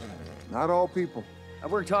want. Not all people. I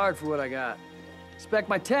worked hard for what I got. Expect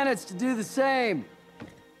my tenants to do the same.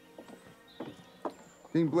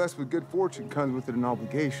 Being blessed with good fortune comes with it an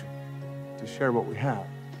obligation to share what we have.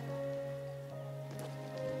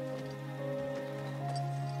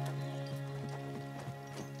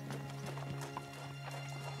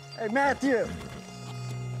 Hey, Matthew.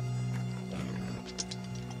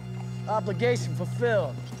 Obligation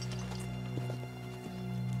fulfilled.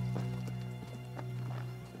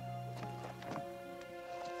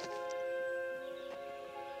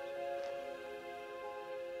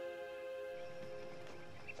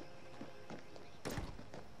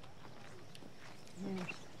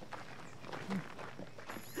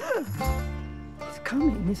 It's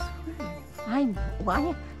coming this way. I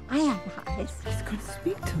know. I have eyes. He's going to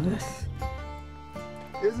speak to us.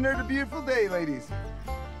 Isn't it a beautiful day, ladies?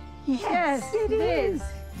 Yes, it is.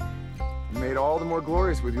 Made all the more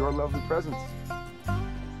glorious with your lovely presence.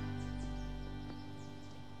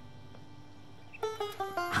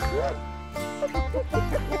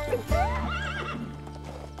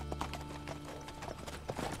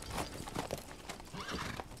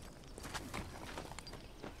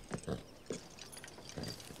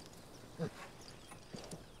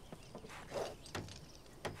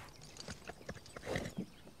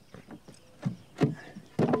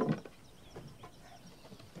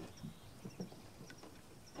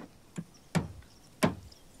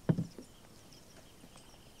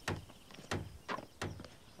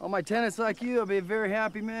 All my tenants like you, I'll be a very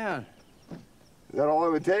happy man. Is that all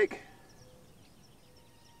it would take?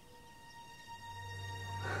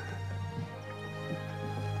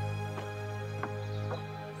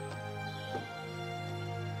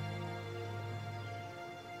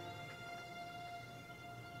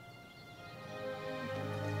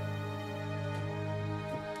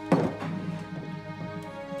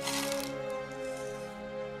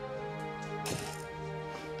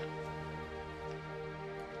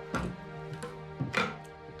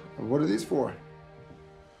 What are these for?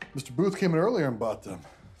 Mr. Booth came in earlier and bought them.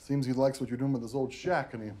 Seems he likes what you're doing with his old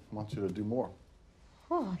shack and he wants you to do more.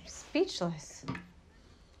 Oh, I'm speechless.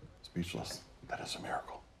 Speechless. That is a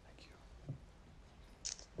miracle.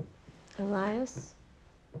 Elias?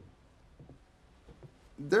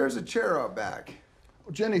 There's a chair out back.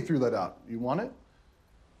 Oh, Jenny threw that out. You want it?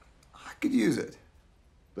 I could use it.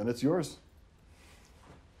 Then it's yours.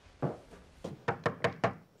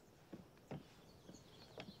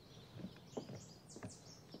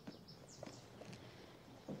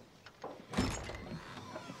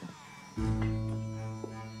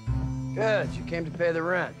 Good. You came to pay the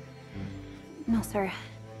rent. No, sir.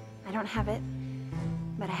 I don't have it.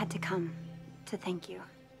 But I had to come to thank you.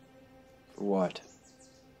 For what?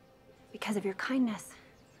 Because of your kindness,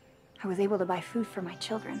 I was able to buy food for my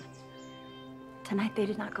children. Tonight they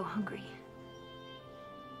did not go hungry.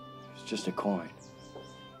 It's just a coin.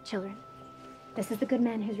 Children, this is the good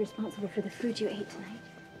man who's responsible for the food you ate tonight.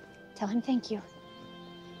 Tell him thank you.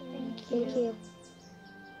 Thank you.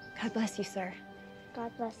 God bless you, sir.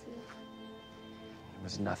 God bless you. It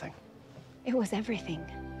was nothing. It was everything.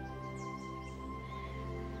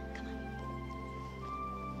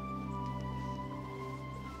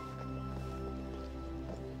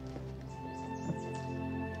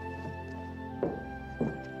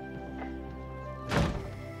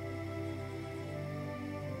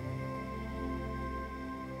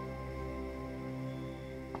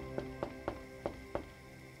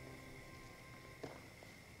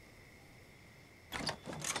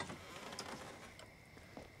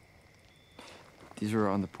 These are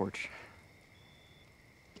on the porch.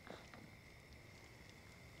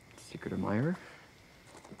 Secret of Meyer?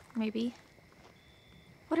 Maybe.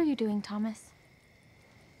 What are you doing, Thomas?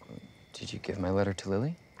 Did you give my letter to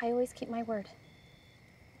Lily? I always keep my word.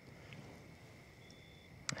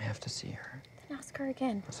 I have to see her. Then ask her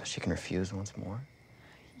again. So she can refuse once more?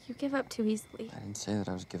 You give up too easily. I didn't say that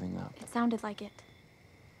I was giving up. It sounded like it.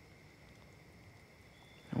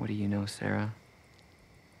 And what do you know, Sarah?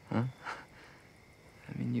 Huh?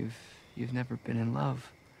 I mean, you've never been in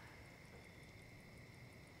love.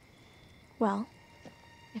 Well,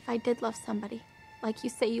 if I did love somebody, like you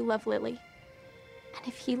say you love Lily, and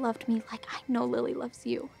if he loved me like I know Lily loves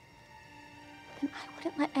you, then I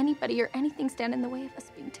wouldn't let anybody or anything stand in the way of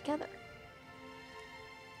us being together.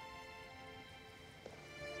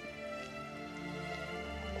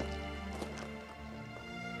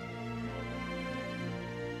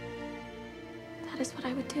 That is what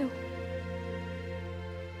I would do.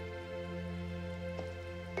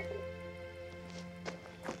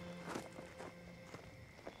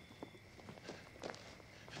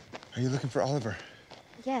 Are you looking for Oliver?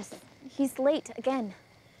 Yes, he's late again.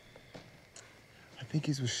 I think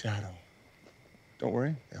he's with Shadow. Don't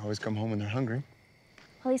worry, they always come home when they're hungry.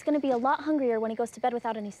 Well, he's gonna be a lot hungrier when he goes to bed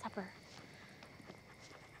without any supper.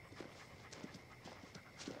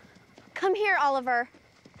 Come here, Oliver.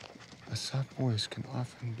 A soft voice can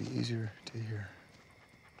often be easier to hear.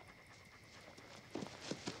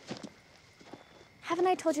 Haven't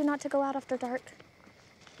I told you not to go out after dark?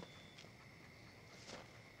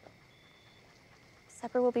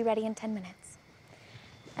 Supper will be ready in 10 minutes.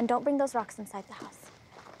 And don't bring those rocks inside the house.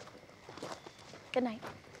 Good night.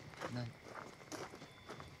 Good night.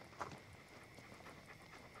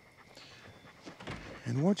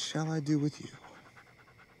 And what shall I do with you?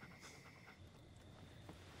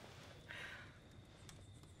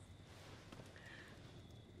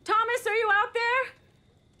 Thomas, are you out there?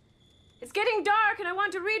 It's getting dark and I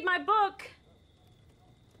want to read my book.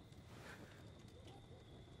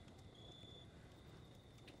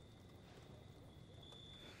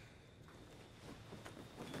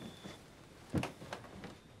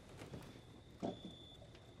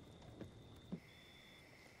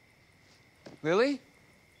 Lily?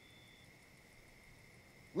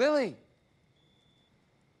 Lily?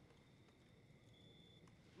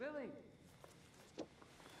 Lily?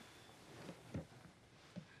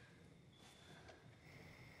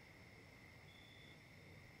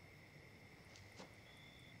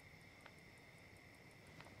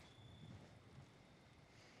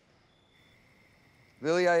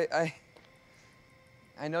 Lily,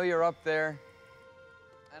 I know you're up there,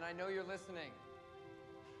 and I know you're listening.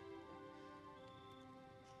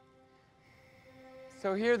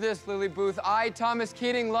 So hear this, Lily Booth. I, Thomas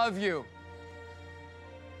Keating, love you.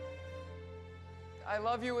 I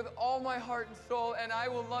love you with all my heart and soul, and I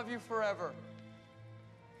will love you forever.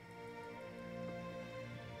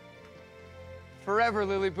 Forever,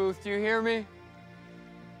 Lily Booth. Do you hear me?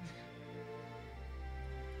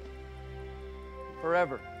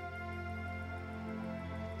 Forever.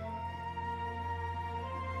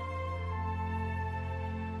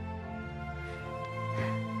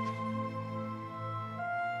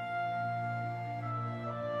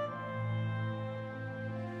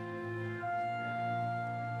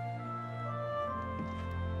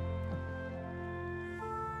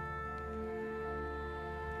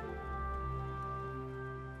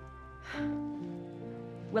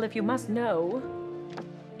 Well, if you must know,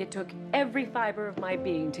 it took every fiber of my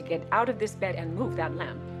being to get out of this bed and move that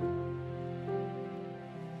lamp.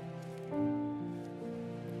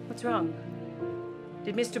 What's wrong?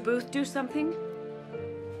 Did Mr. Booth do something?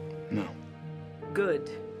 No. Good,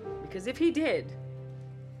 because if he did...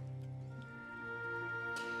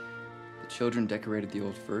 The children decorated the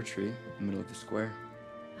old fir tree in the middle of the square.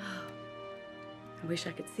 I wish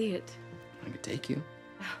I could see it. I could take you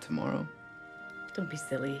tomorrow. Don't be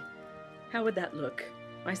silly. How would that look?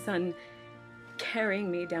 My son carrying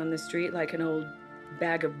me down the street like an old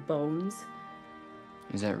bag of bones?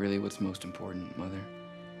 Is that really what's most important, Mother?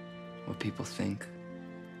 What people think?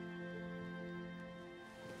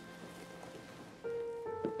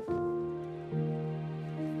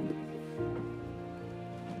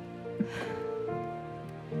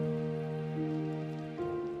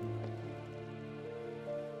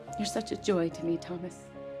 You're such a joy to me, Thomas.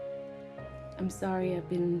 I'm sorry I've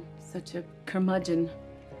been such a curmudgeon.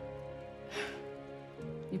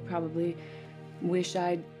 You probably wish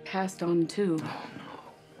I'd passed on too. Oh,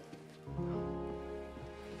 no.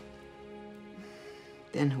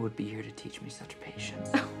 Then who would be here to teach me such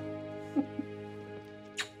patience?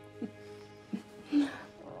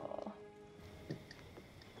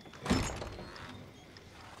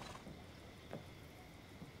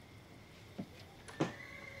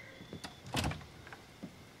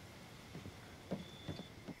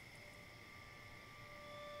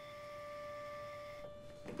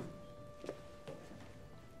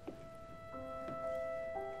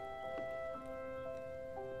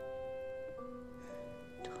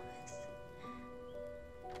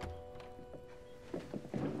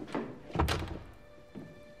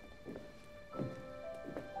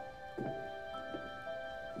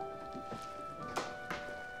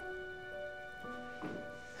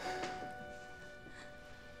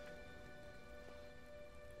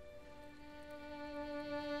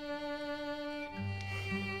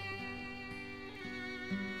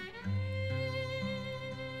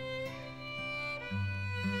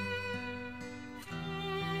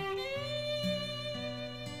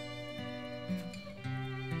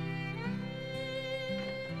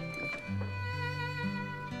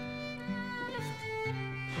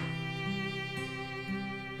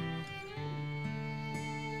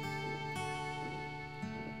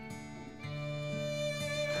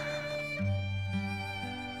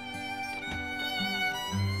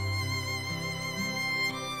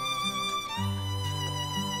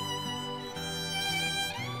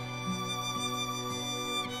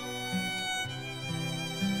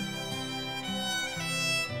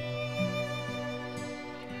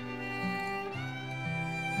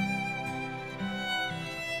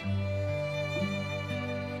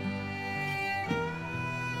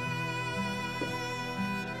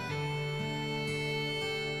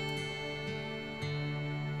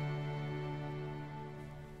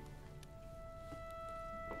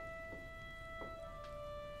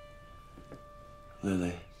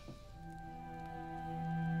 Lily.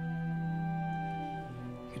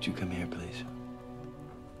 Could you come here, please?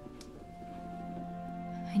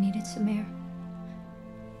 I needed some air.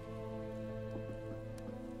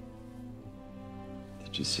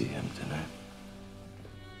 Did you see him tonight?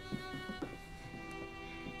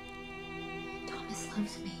 Thomas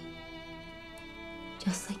loves me.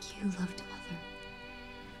 Just like you loved Mother.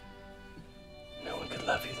 No one could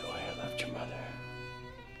love you the way I loved your mother.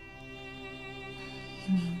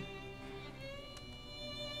 You mean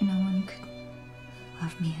no one could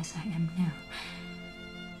love me as I am now?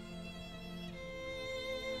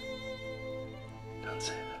 Don't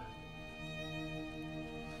say that.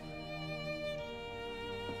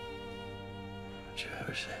 Don't you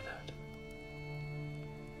ever say that.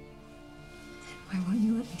 Then why won't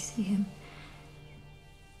you let me see him?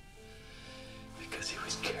 Because he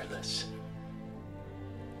was careless.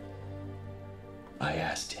 I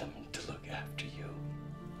asked him to look after you.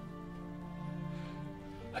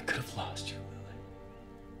 I could have lost you, Lily.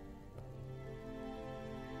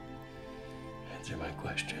 Answer my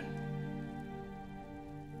question.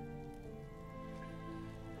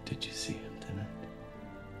 Did you see him tonight?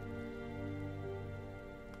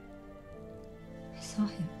 I saw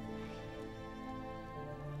him.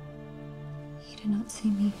 He did not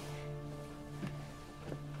see me.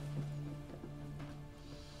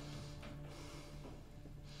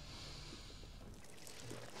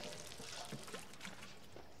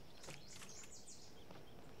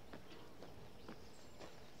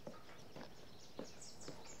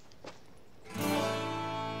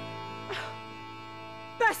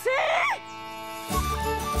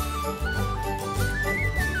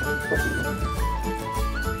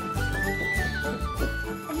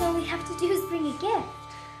 And all we have to do is bring a gift.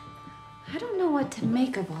 I don't know what to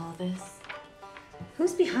make of all this.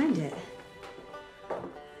 Who's behind it?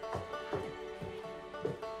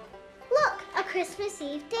 Look, a Christmas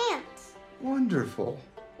Eve dance. Wonderful.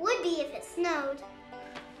 Would be if it snowed.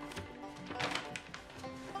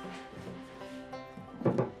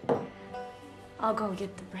 I'll go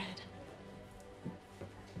get the bread.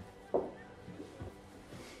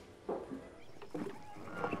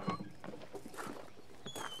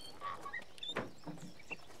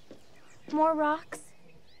 More rocks?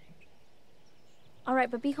 All right,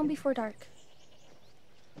 but be home before dark.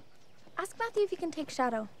 Ask Matthew if he can take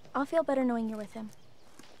Shadow. I'll feel better knowing you're with him.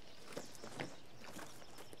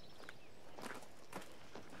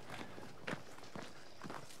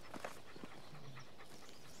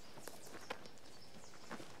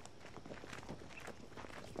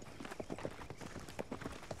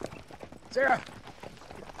 Sarah,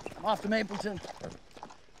 I'm off to Mapleton.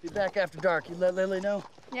 Be back after dark. You let Lily know?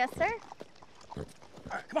 Yes, sir. All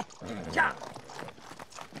right, come on. Yeah.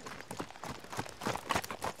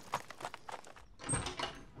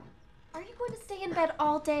 Are you going to stay in bed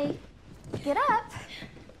all day? Get up.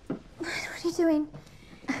 What are you doing?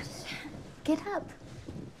 Get up.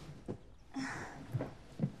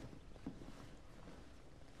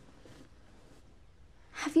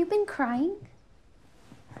 Have you been crying?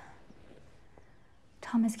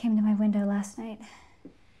 Thomas came to my window last night.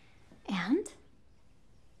 And?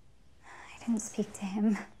 I didn't speak to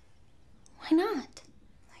him. Why not?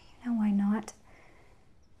 You know why not.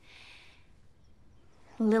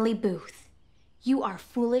 Lily Booth, you are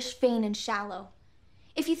foolish, vain, and shallow.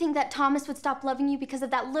 If you think that Thomas would stop loving you because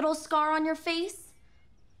of that little scar on your face.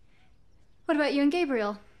 What about you and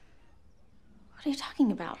Gabriel? What are you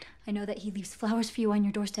talking about? I know that he leaves flowers for you on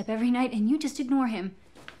your doorstep every night, and you just ignore him.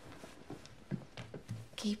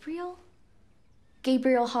 Gabriel?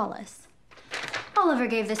 Gabriel Hollis. Oliver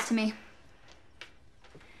gave this to me.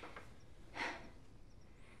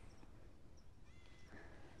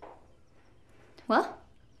 Well?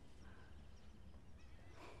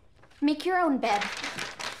 Make your own bed.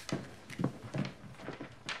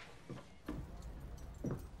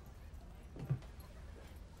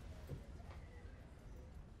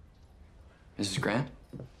 Mrs. Grant?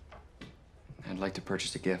 I'd like to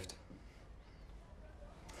purchase a gift.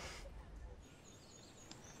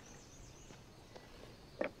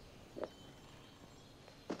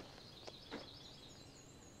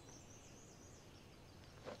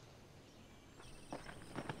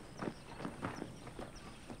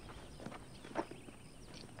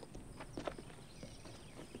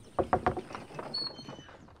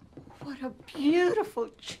 What a beautiful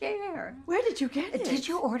chair. Where did you get it? Did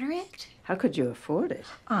you order it? How could you afford it?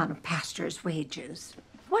 On a pastor's wages.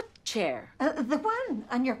 What chair? The one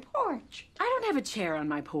on your porch. I don't have a chair on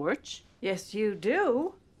my porch. Yes, you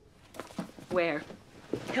do. Where?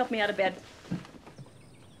 Help me out of bed.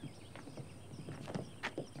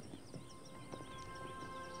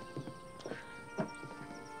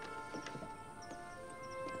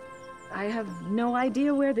 I have no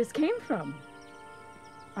idea where this came from.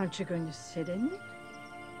 Aren't you going to sit in it?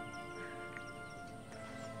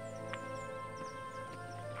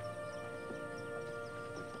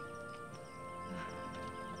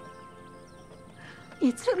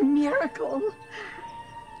 It's a miracle.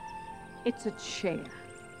 It's a chair.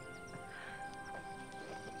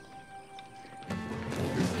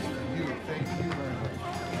 Thank you very much.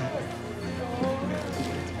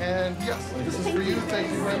 And yes, this is for you. Thank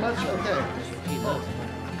you very much. Okay.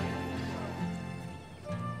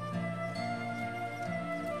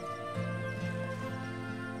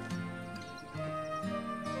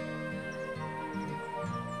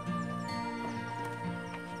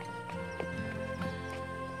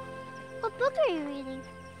 What book are you reading?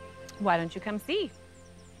 Why don't you come see?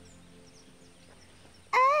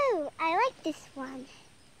 Oh, I like this one.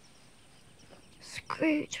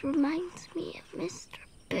 Scrooge reminds me of Mr.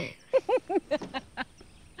 Booth.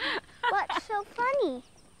 What's so funny?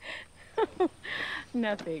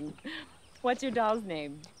 Nothing. What's your doll's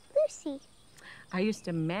name? Lucy. I used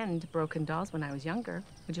to mend broken dolls when I was younger.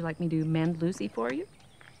 Would you like me to mend Lucy for you?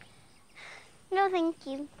 No, thank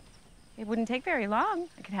you. It wouldn't take very long.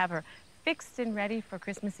 I could have her fixed and ready for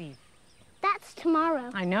Christmas Eve. That's tomorrow.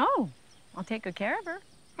 I know. I'll take good care of her.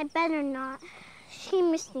 I better not. She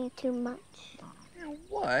missed me too much. Now,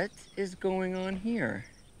 what is going on here?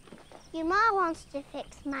 Your mom wants to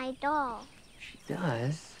fix my doll. She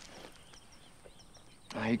does.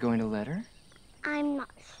 Are you going to let her? I'm not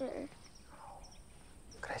sure.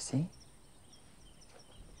 Could I see?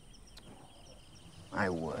 I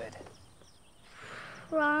would.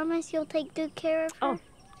 Promise you'll take good care of her? Oh,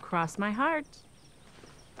 cross my heart.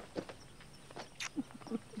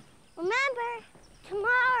 Remember,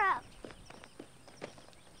 tomorrow.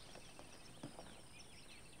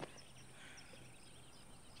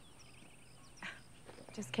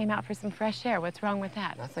 Just came out for some fresh air. What's wrong with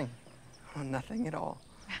that? Nothing. Oh, nothing at all.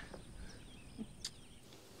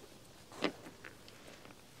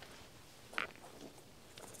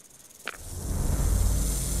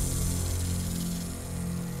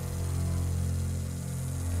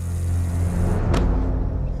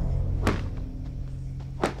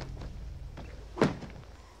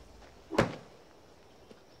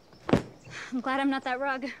 I'm glad I'm not that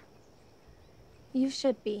rug. You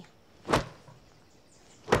should be.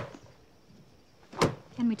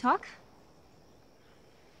 Can we talk?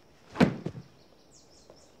 Do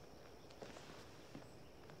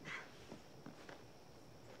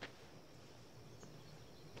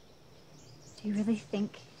you really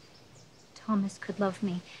think Thomas could love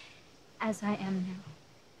me as I am now?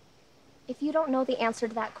 If you don't know the answer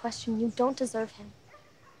to that question, you don't deserve him.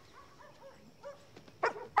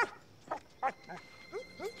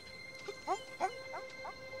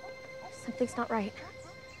 Something's not right.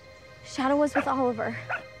 Shadow was with Oliver.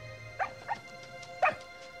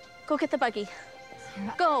 Go get the buggy.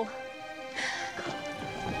 Go!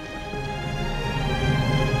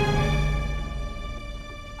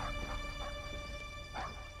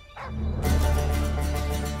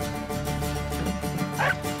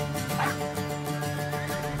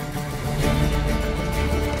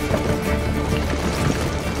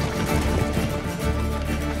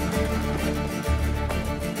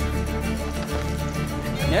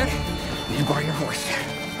 Nick, you borrow your horse.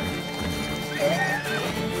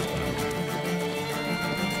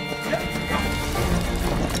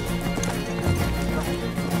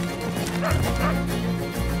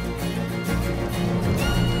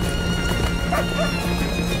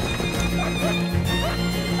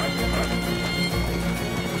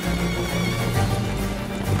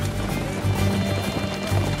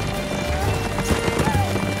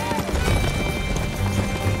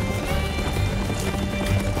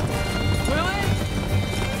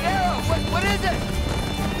 What is it?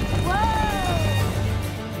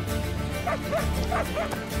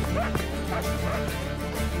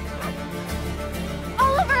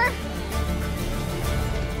 Oliver!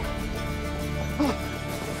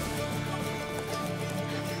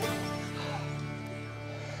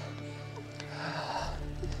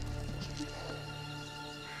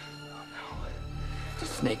 It's a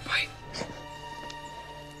snake bite.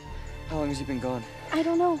 How long has he been gone? I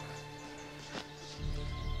don't know.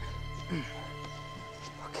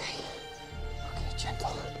 Okay,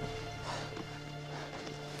 gentle.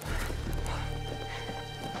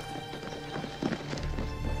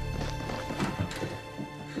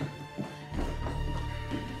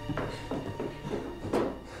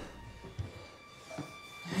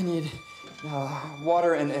 I need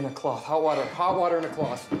water and a cloth. Hot water and a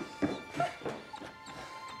cloth.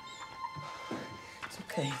 It's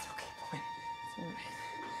okay, boy.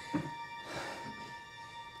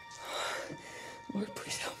 It's all right. Lord,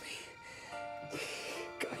 please help me.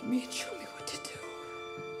 Guide me and show me what to do.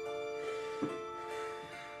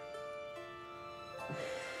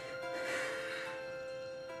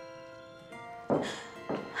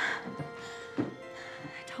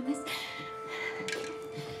 Thomas?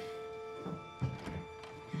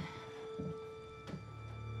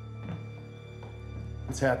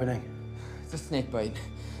 What's happening? It's a snake bite.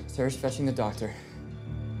 Sarah's fetching the doctor.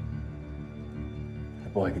 The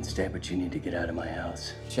boy can stay, but you need to get out of my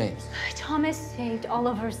house. James. Thomas saved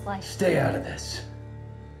Oliver's life. Stay out of this.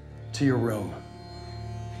 To your room.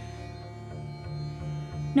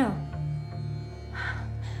 No.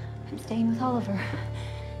 I'm staying with Oliver.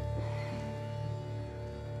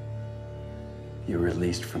 You're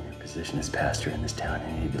released from your position as pastor in this town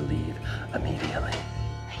and you need to leave immediately.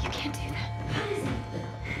 You can't do that.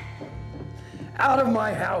 Out of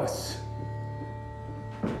my house!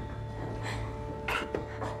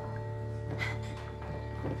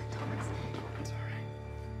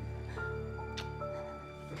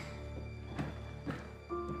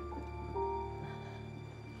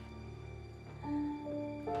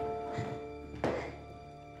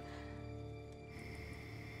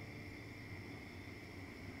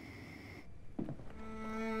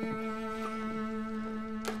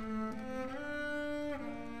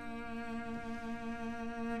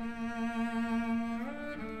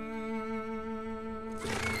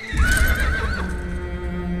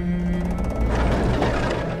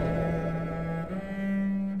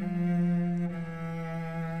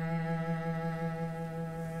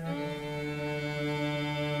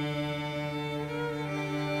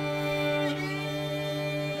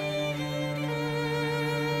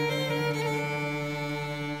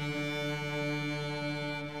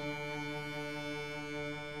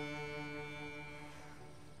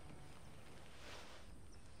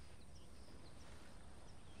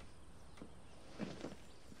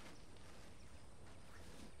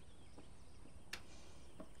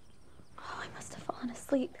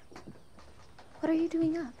 Asleep. What are you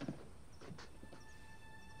doing up?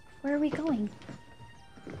 Where are we going?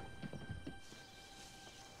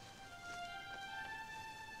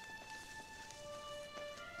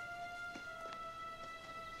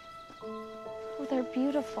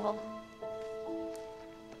 beautiful.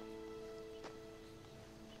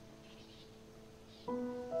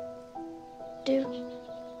 Do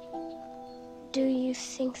you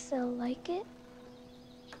think they'll like it?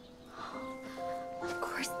 Of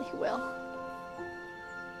course they will.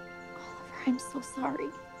 Oliver, I'm so sorry.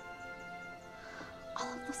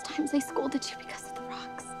 All of those times I scolded you because of the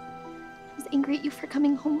rocks. I was angry at you for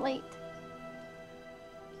coming home late.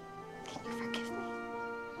 Can you forgive me?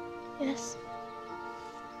 Yes.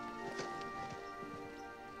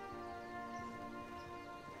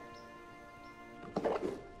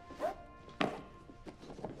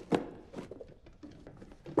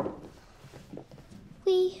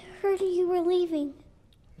 We heard you were leaving.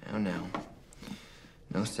 Now.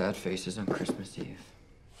 No sad faces on Christmas Eve.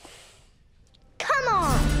 Come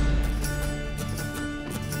on!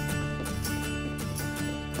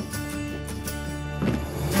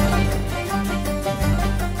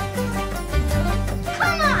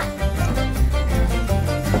 Come on!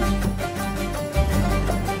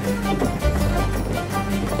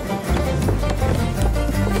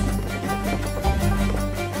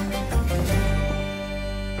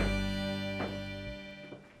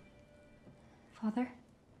 Father?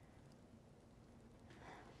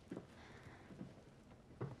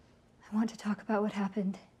 I want to talk about what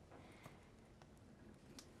happened.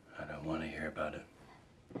 I don't want to hear about it.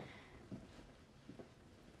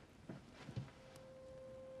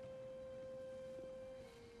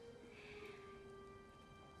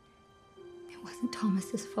 It wasn't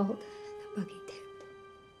Thomas's fault. The buggy tipped.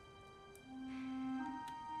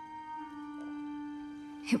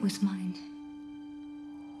 It was mine.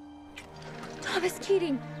 Thomas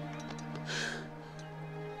Keating!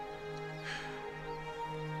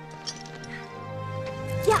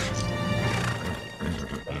 Yeah!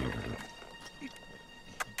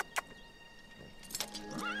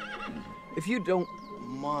 If you don't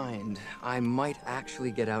mind, I might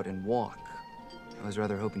actually get out and walk. I was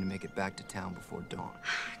rather hoping to make it back to town before dawn.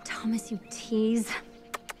 Thomas, you tease.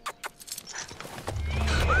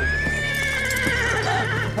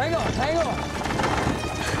 Hang on, hang on!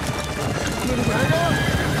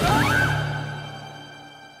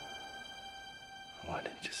 Why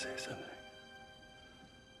didn't you say something?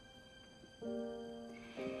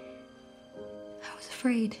 I was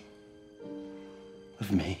afraid.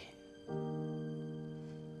 Of me?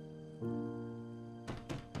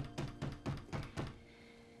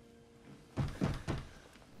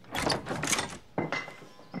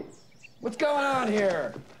 What's going on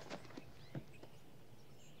here?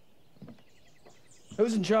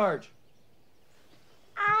 Who's in charge?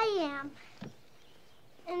 I am.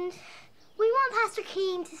 And we want Pastor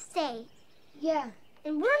Keating to stay. Yeah.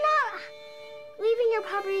 And we're not leaving your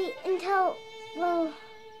property until, well,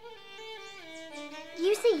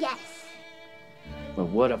 you say yes. But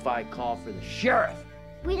what if I call for the sheriff?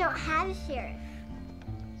 We don't have a sheriff.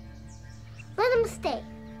 Let him stay.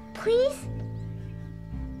 Please?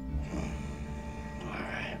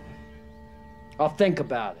 I'll think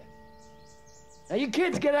about it. Now you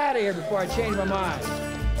kids get out of here before I change my mind.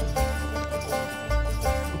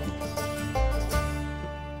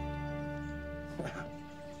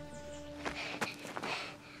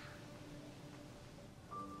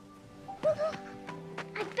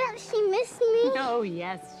 I bet she missed me. Oh,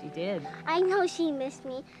 yes, she did. I know she missed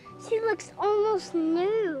me. She looks almost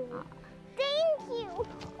new. Thank you.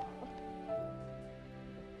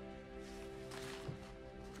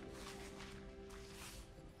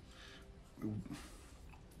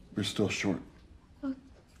 We're still short. Oh,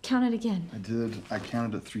 count it again. I did. I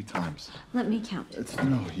counted it 3 times. Let me count. It's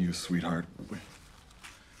no use, sweetheart.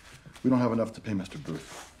 We don't have enough to pay Mr.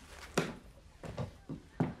 Booth.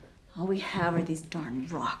 All we have are these darn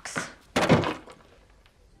rocks.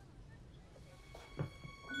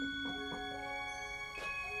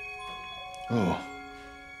 Oh,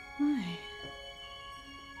 Why?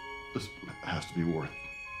 this has to be worth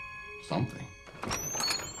something.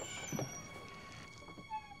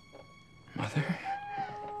 Mother?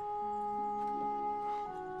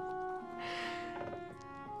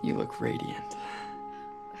 You look radiant.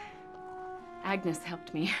 Agnes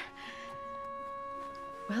helped me.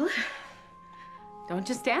 Well, don't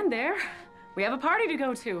just stand there. We have a party to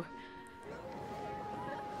go to.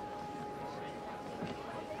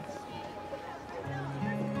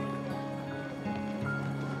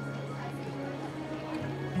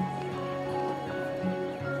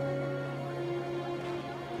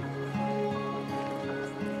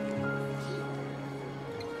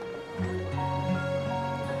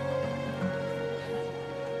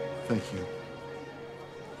 Thank you.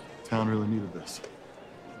 Town really needed this.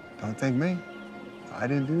 Don't thank me. I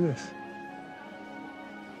didn't do this.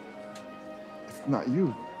 Not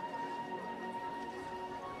you.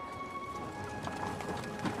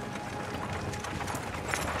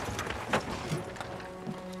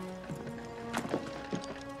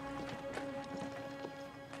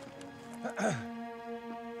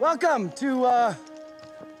 Welcome to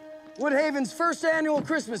Woodhaven's first annual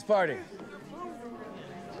Christmas party.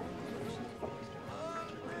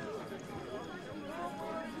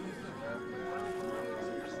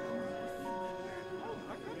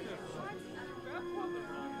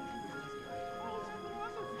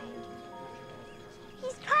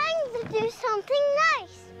 He's trying to do something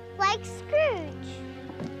nice, like Scrooge.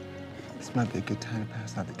 This might be a good time to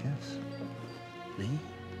pass out the gifts. Me?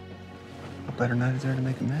 What better night is there to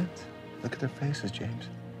make amends? Look at their faces, James.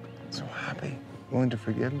 So happy, willing to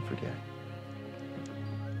forgive and forget.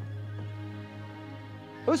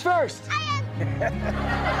 Who's first?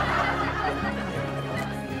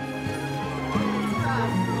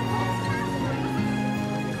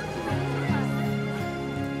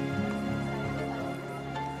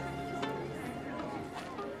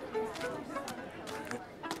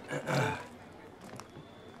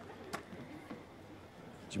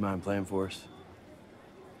 Do you mind playing for us?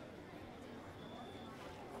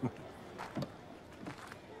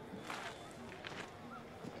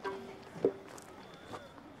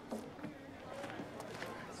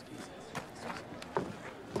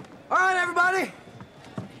 All right, everybody.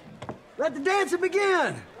 Let the dancing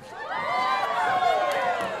begin.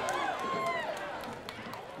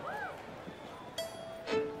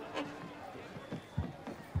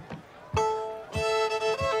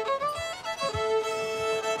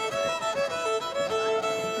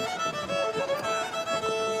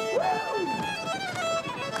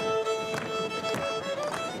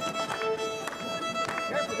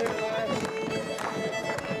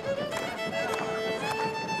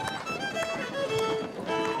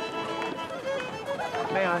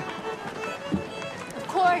 May I? Of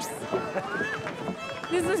course.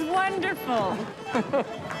 This is wonderful.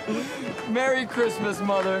 Merry Christmas,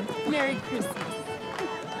 Mother. Merry Christmas.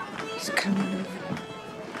 He's coming over.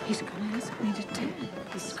 He's gonna ask me to dance.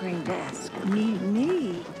 He's going to ask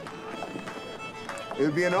me. It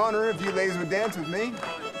would be an honor if you ladies would dance with me.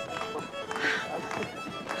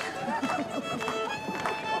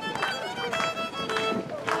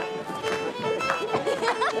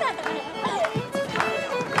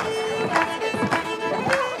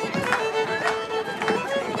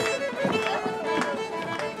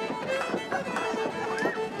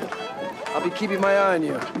 I'll be keeping my eye on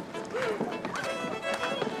you.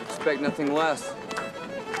 Expect nothing less.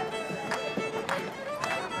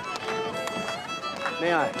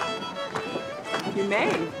 May I? You may.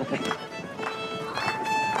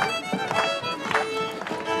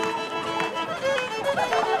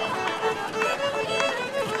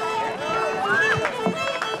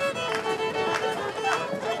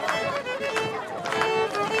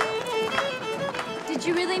 Did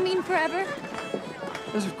you really mean forever?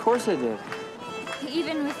 Yes, of course I did.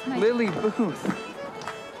 Even with my... Lily Booth.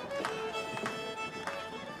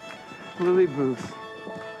 Lily Booth.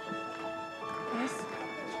 Yes?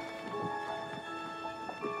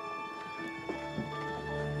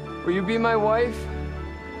 Will you be my wife?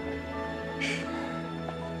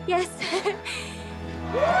 Yes.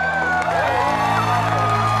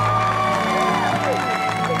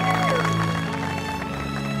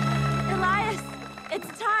 Elias,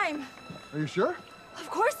 it's time. Are you sure? Of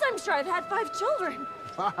course I'm sure. I've had 5 children.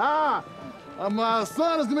 Ha ha! My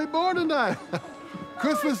son is gonna be born tonight.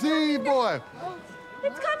 Christmas Eve, boy.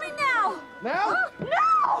 It's coming now. Now?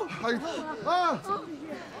 No!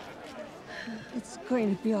 It's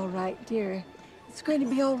going to be all right, dear. It's going to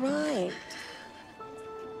be all right.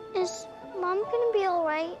 Is Mom gonna be all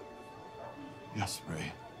right? Yes,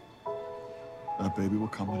 Ray. That baby will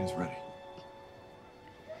come when he's ready.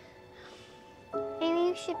 Maybe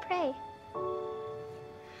you should pray.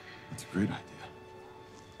 That's a great idea.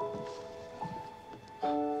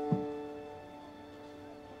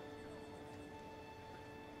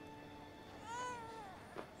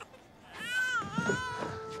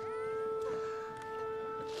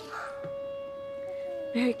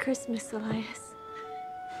 Merry Christmas, Elias.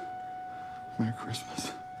 Merry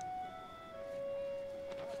Christmas.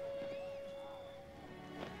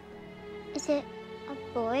 Is it a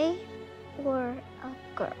boy or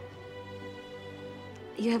a girl?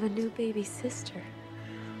 You have a new baby sister.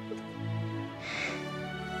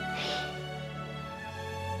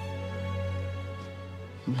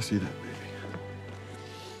 Let me see that baby.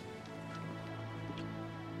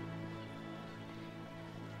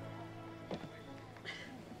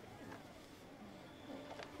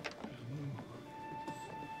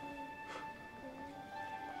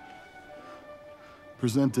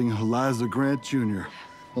 Presenting Eliza Grant Jr.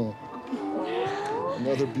 Oh.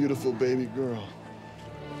 Another beautiful baby girl.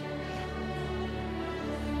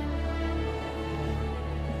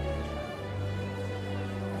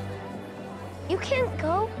 You can't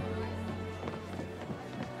go.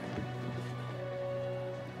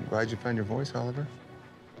 Glad you found your voice, Oliver.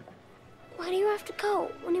 Why do you have to go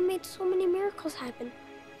when you made so many miracles happen?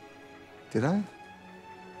 Did I?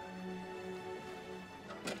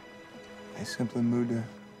 I simply moved a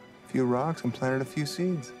few rocks and planted a few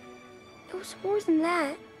seeds. It was more than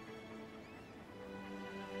that.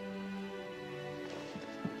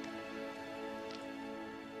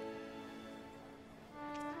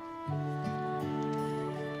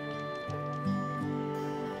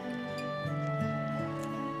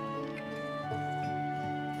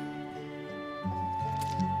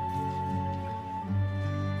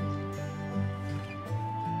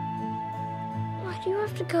 Why do you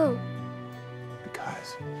have to go?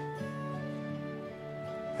 Because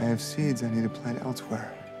I have seeds I need to plant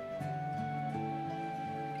elsewhere.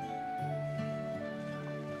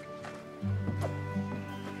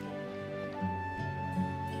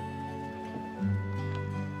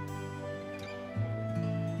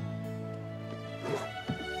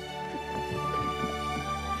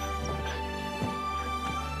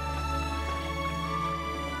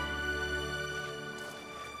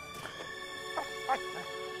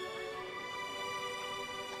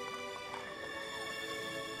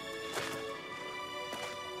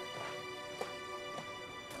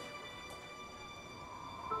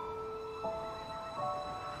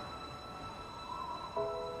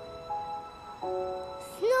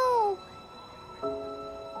 Snow!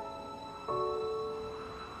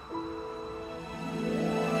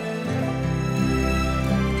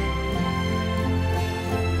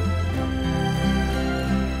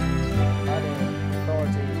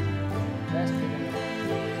 Authority vested in me,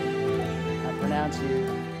 I pronounce you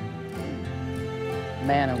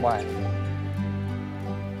man and wife.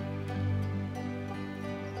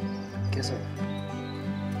 Kiss her.